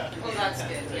 that's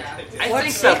good, yeah. I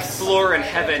think that Floor and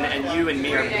Heaven and you and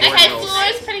me are the boring Okay, rules. floor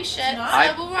is pretty shit.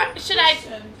 So we'll write, should I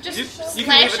just You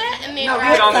can slash leave it and then No, write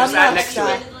leave it on the side next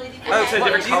to it. Oh, It's a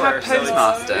different do you color. have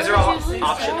Posemaster? These are all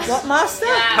options. What master?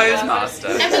 Posemaster.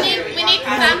 And we need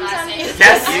thumbs on here.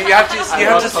 Yes, you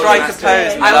have to strike a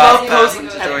pose. I love pose.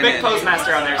 Join A big in. pose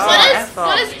master on there. So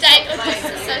What is date or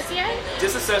disassociate?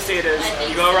 disassociate is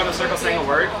you go around the circle saying a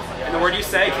word, and the word you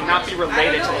say cannot be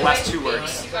related to the last 2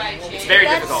 words. It's very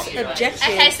difficult. Objective.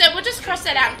 Okay, so we'll just cross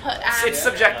that out and put. It's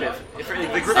subjective. If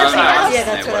the group Oh, is no, not. Yeah,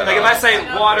 that's what I Like if I say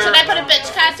water, Should I put a bitch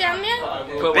card down there?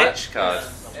 put what? Bitch card.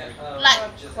 Like,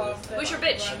 Who's your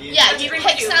bitch? yeah, you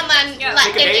pick someone.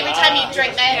 Like, and every time you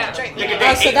drink, they have to drink. Pick a with date.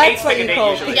 you. So Eight that's pick what a you date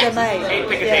call usually. pick a mate. 8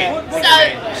 pick a Yeah. date.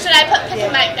 So should I put pick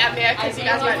a mate down there because you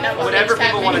guys won't know what Whatever bitch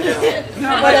people card want to means? do.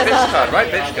 No, Whatever. bitch card,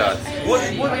 right? Bitch card.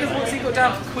 What's he got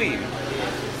down for Queen?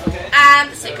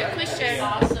 Secret question.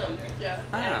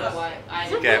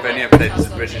 Okay, I've only ever played this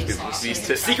with British people. We used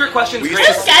to Secret questions. We Great.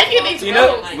 used Just gave you these Do you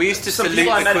know? rules. We used to Some salute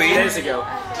people I the met a few Queen. days ago.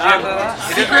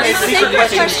 Secret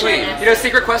question. You know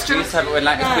secret We questions? used to have it when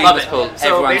like the Queen Love was it. pulled, So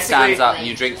everyone basically, stands up and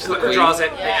you drink to the Whoever Queen. draws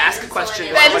it, they ask a question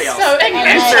to That somebody is else. so The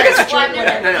answer is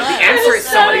ignorant. no. The answer is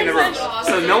somebody in the room.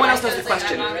 So no one else knows the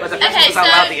question, but the person Okay, who's out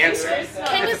so loud the answer.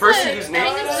 King If the is person the- whose King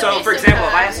name. is the So for basic example,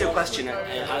 if guy. I ask you a question and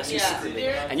I ask you secretly,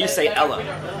 and you say Ella,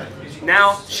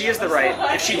 now she has the right.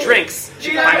 If she drinks,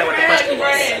 she can find out what the question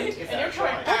was. That's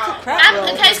a crap rule.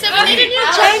 Okay, so we need a new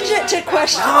Change it to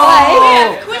question Oh,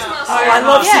 I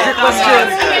love Yeah. secret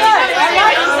questions.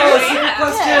 Secret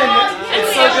question.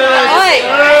 It's so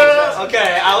good.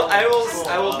 Okay, I will.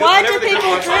 Why do whatever the people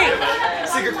group wants to drink? do.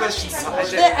 Secret questions.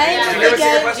 The aim of Do you know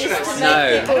the what secret game question is is? to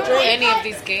make people drink. Any of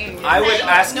these games. I would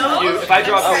ask you if I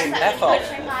draw a pen. F off.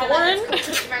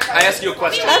 I ask you a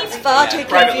question. That's far too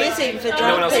Privately. confusing for No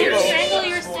one drunk else hears.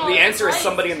 people. The answer is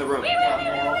somebody in the room.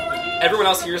 Everyone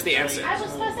else hears the answer,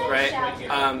 right?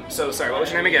 So sorry, what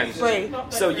was your name again? Bree.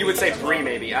 So you would say Bree,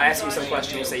 maybe. I ask you some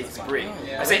question, you say it's Bree.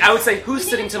 I would say who's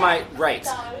sitting to my right,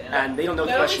 and they don't know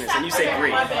what the question is, and you say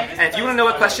Bree. And if you want to know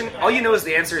what question, all you know is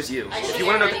the answer is you. If you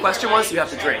want to know what the question was, you have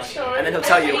to drink, and then he'll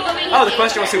tell you, oh, the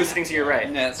question was who was sitting to your right.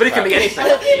 But it can be anything.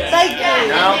 Thank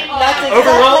you. No? That's exactly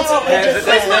Overruled? what we just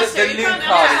said. The loo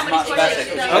card is much better.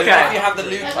 Because Okay. if you have the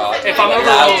loo card, If I'm you're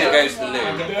allowed overruled- to go to the loo.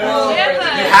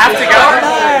 You have to go?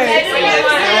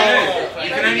 You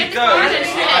can only go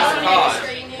if you have the card.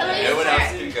 No one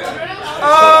else can go.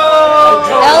 Oh!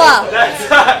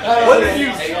 Ella. What did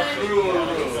you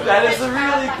That is a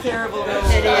really terrible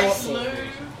rule. It is.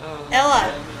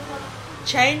 Ella,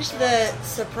 change the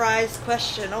surprise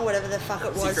question or whatever the fuck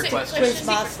it was. Secret question.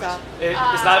 Quizmaster.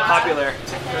 It's not popular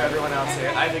for everyone else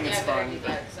here. I think it's fun,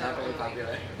 but it's not very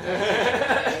popular.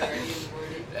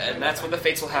 And that's what the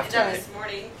fates will have tonight. This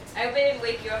morning. I didn't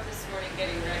wake you up this morning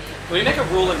getting ready. Can we make a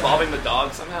rule involving the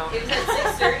dog somehow? It was at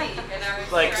 6:30, and I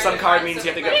was Like some card means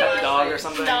you have to go pet the dog or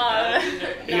something. No.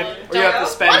 You have to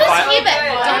spend What is 5. he bet?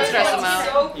 Don't stress him out.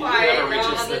 So quiet. Whoever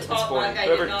reaches on the the top board, lug, I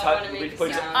whoever did not want to make a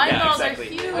points it. sound. Yeah,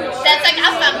 exactly. That's like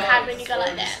a thumb card when you go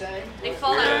like that. They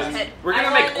fall out of his head. We're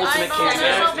gonna make Ultimate Kings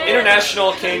now.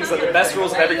 International Kings of the best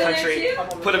rules of every country.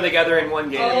 Put them together in one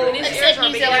game. Except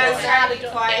New Zealand is how to do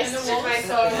Twice. it. My We've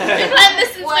played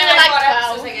this since we were like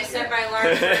 12. I set my alarm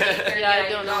for 8:30. Yeah, I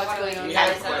don't know what's going on.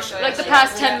 on. Like the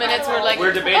past 10 minutes, we're like,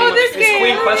 We're debating oh, this is game.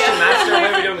 Queen Question Master.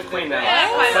 What are we doing with Queen now?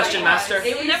 Question Master.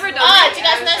 We've never done Oh, it. do you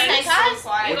guys know Snake Eyes?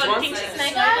 Which one?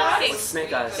 Snake Eyes? What's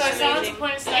Snake Eyes? So someone's a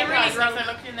point of snake eyes, and if they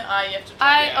look you in the eye, you have to.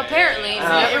 Apparently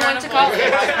never went to college.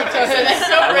 It's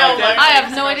so real. I have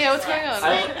no idea what's going on.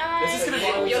 This is gonna be.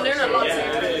 You'll learn a lot.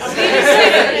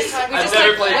 I've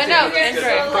never played. Went out,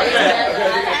 enter.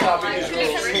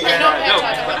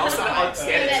 I'll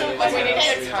scan it.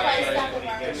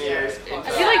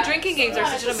 I feel like drinking games are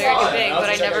such an American thing, but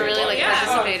I never really like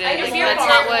participated. Like that's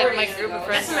not what my group of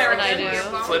friends and I do.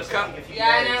 Flip cup?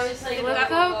 Yeah, and I was like, Flip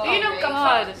cup? You know,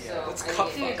 God. What's cup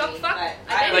fuck? Cup fuck?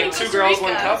 Like 2 girls,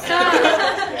 1 cup? Everybody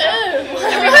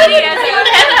has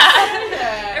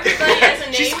a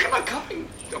name. She's talking about cupping.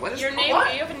 What is Your name,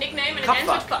 what? you have a nickname and Cup it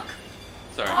ends with fuck. fuck.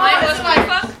 Sorry. Mine was my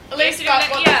fuck. At least you fuck,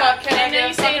 do what that, the fuck can I and then do?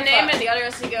 you say a Fucking name fuck. and the other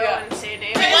has to go and say a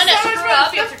name. It's And so screw much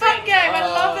up, fun. you It's have a to fun drink. game. I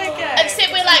love that game.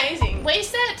 Except we're like, we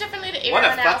say it differently to everyone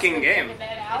What a else. fucking game. It's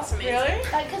amazing. Really?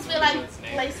 Like, because we're like,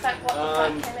 least fuck, what the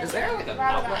fuck can I Is there like do? an Blah,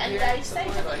 blah, outlet and here? they say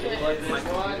differently. Why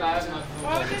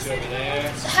would you say that?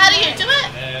 How do you do it?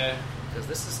 Because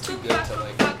this is too good to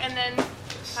like. Fuck, and then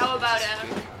how about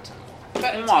Oh my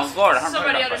god, I haven't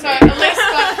somebody played else? So, at least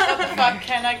fuck, what the fuck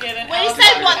can I get an When you elephant?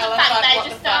 say what the Elephant, fuck, they what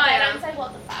just the don't. fuck? They don't say what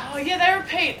the fuck. Oh yeah, they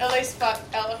repeat. At least fuck,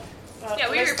 elephant. Yeah,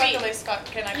 we at least repeat. Fuck, at least fuck,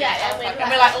 can I get Yeah, an and elephant? we're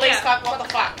And we're like, at least yeah. fuck, what the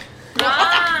fuck?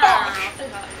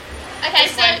 Okay,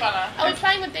 It's so way funner. are we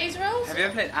playing with these rules? Have you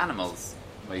ever played Animals?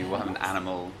 Where you have an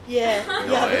animal. Yeah,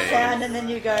 you have a sound and then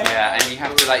you go. Yeah, and you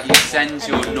have to like you send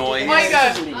your noise. Oh my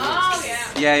god. Oh,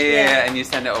 yeah. Yeah, and you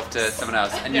send it off to someone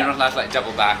else, and you're not allowed to like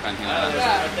double back or anything like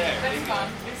that. That's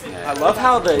fun. I love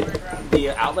how the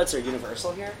outlets are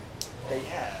universal here.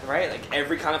 Right? Like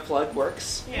every kind of plug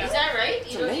works. Yeah. Is that right?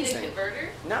 It's You don't need a amazing. converter?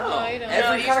 No, you don't.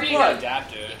 every No, kind of you plug.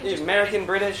 Adapter. The American,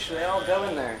 British, they all go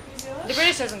in there. The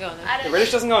British doesn't go in there. The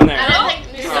British doesn't go in there. I don't think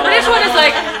The British one is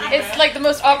like, it's like the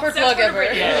most awkward plug ever.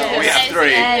 We have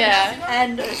 3.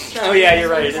 And Oh yeah, you're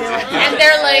right. And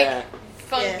they're like Yeah.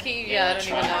 funky, yeah, I don't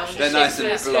even know. They're nice and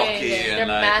Shakespeare's blocky strange. and They're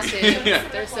like- massive. Yeah.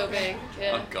 They're so big.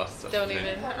 Yeah. Oh god. so Don't big.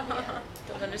 even.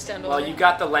 Don't understand why. Well, you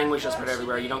got the language to spread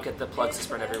everywhere. You don't get the plugs to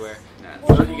spread everywhere. Yeah.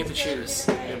 So you get to choose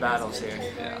your battles here.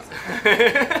 Yeah.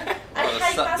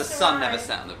 Well, the sun never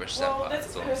set on the British Empire.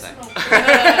 That's all I'm saying.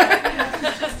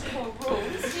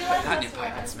 That new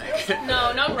pipe and smoke.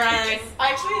 No, no bragging. I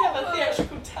actually have a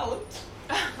theatrical talent.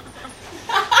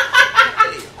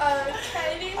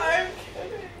 Katie. I'm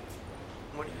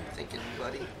What are you thinking,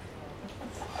 buddy?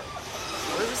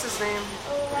 What was his name?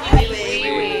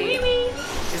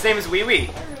 His name is Wee Wee.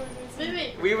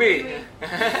 Wee Wee.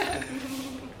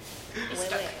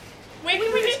 We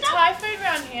can get Thai food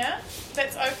around here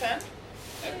that's open.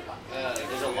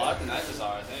 There's a lot in that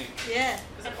bazaar, I think. Yeah.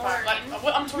 Like,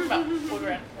 what I'm talking about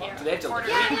ordering. Do they have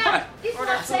delivery?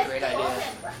 That's a great idea.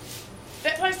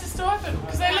 That place is still open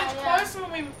because they looked closed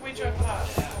when we drove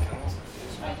past. Should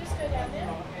I just go down there?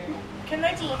 Can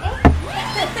they deliver? I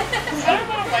don't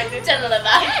want to wait there. Deliver.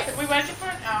 We waited for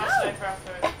an hour today for our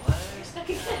food.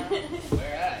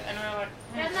 Where at? And we were like,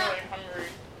 really hungry.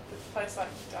 This place like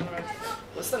down the road.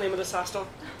 What's the name of this hostel?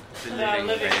 The The living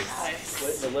living place.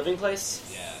 place. The Living Place?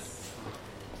 Yeah.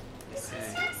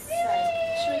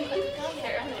 Should we go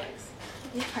there anyways?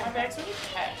 My bags will be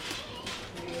packed.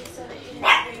 So that you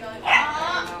Okay,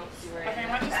 I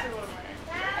might just do a little more.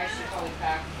 I should probably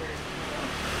pack for.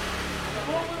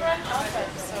 Well, we run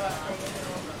outside, so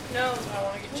No. I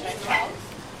want to get changed.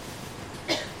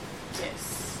 Yes.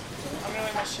 I'm gonna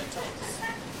wear my shit tops.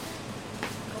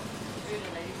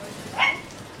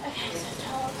 Okay, so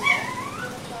tell us.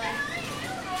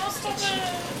 Oh, stop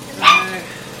it.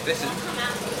 This is.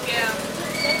 Yeah.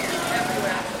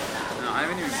 No, I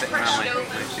haven't even set around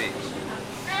my feet.